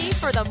guys ready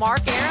for the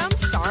Mark Arum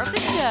star of the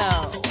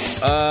show?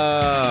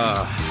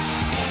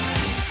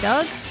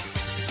 Doug?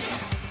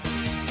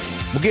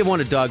 We'll give one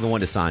to Doug and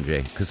one to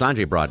Sanjay, because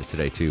Sanjay brought it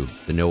today, too.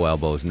 The no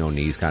elbows, no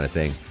knees kind of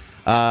thing.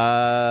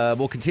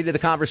 We'll continue the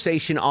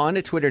conversation on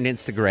Twitter and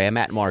Instagram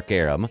at Mark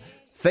Arum.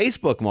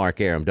 Facebook,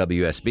 Mark Arum,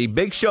 WSB.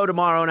 Big show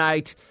tomorrow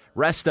night.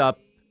 Rest up.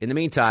 In the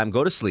meantime,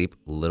 go to sleep,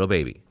 little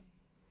baby.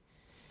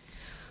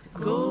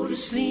 Go to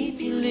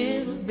sleep, you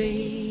little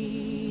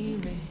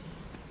baby.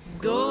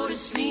 Go to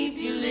sleep,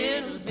 you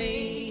little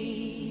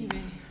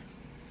baby.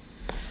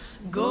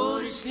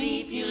 Go to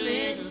sleep, you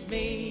little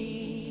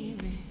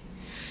baby.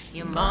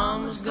 Your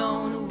mama's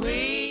gone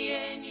away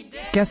and your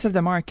dad... Guests of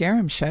the Mark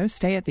Arum Show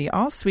stay at the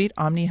All-Suite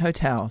Omni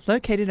Hotel,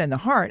 located in the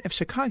heart of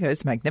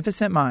Chicago's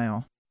Magnificent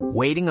Mile.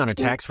 Waiting on a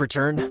tax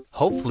return?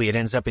 Hopefully it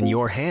ends up in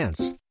your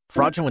hands.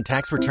 Fraudulent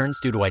tax returns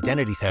due to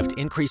identity theft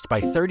increased by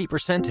 30%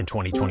 in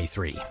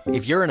 2023.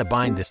 If you're in a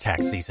bind this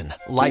tax season,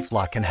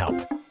 LifeLock can help.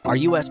 Our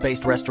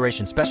U.S.-based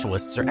restoration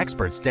specialists are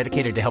experts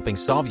dedicated to helping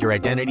solve your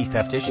identity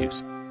theft issues.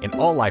 And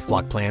all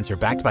LifeLock plans are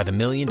backed by the $1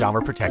 Million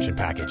Protection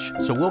Package.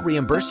 So we'll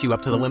reimburse you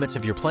up to the limits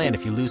of your plan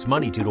if you lose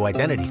money due to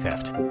identity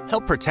theft.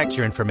 Help protect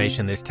your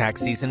information this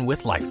tax season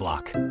with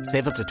LifeLock.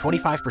 Save up to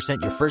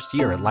 25% your first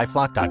year at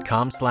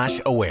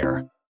LifeLock.com/aware.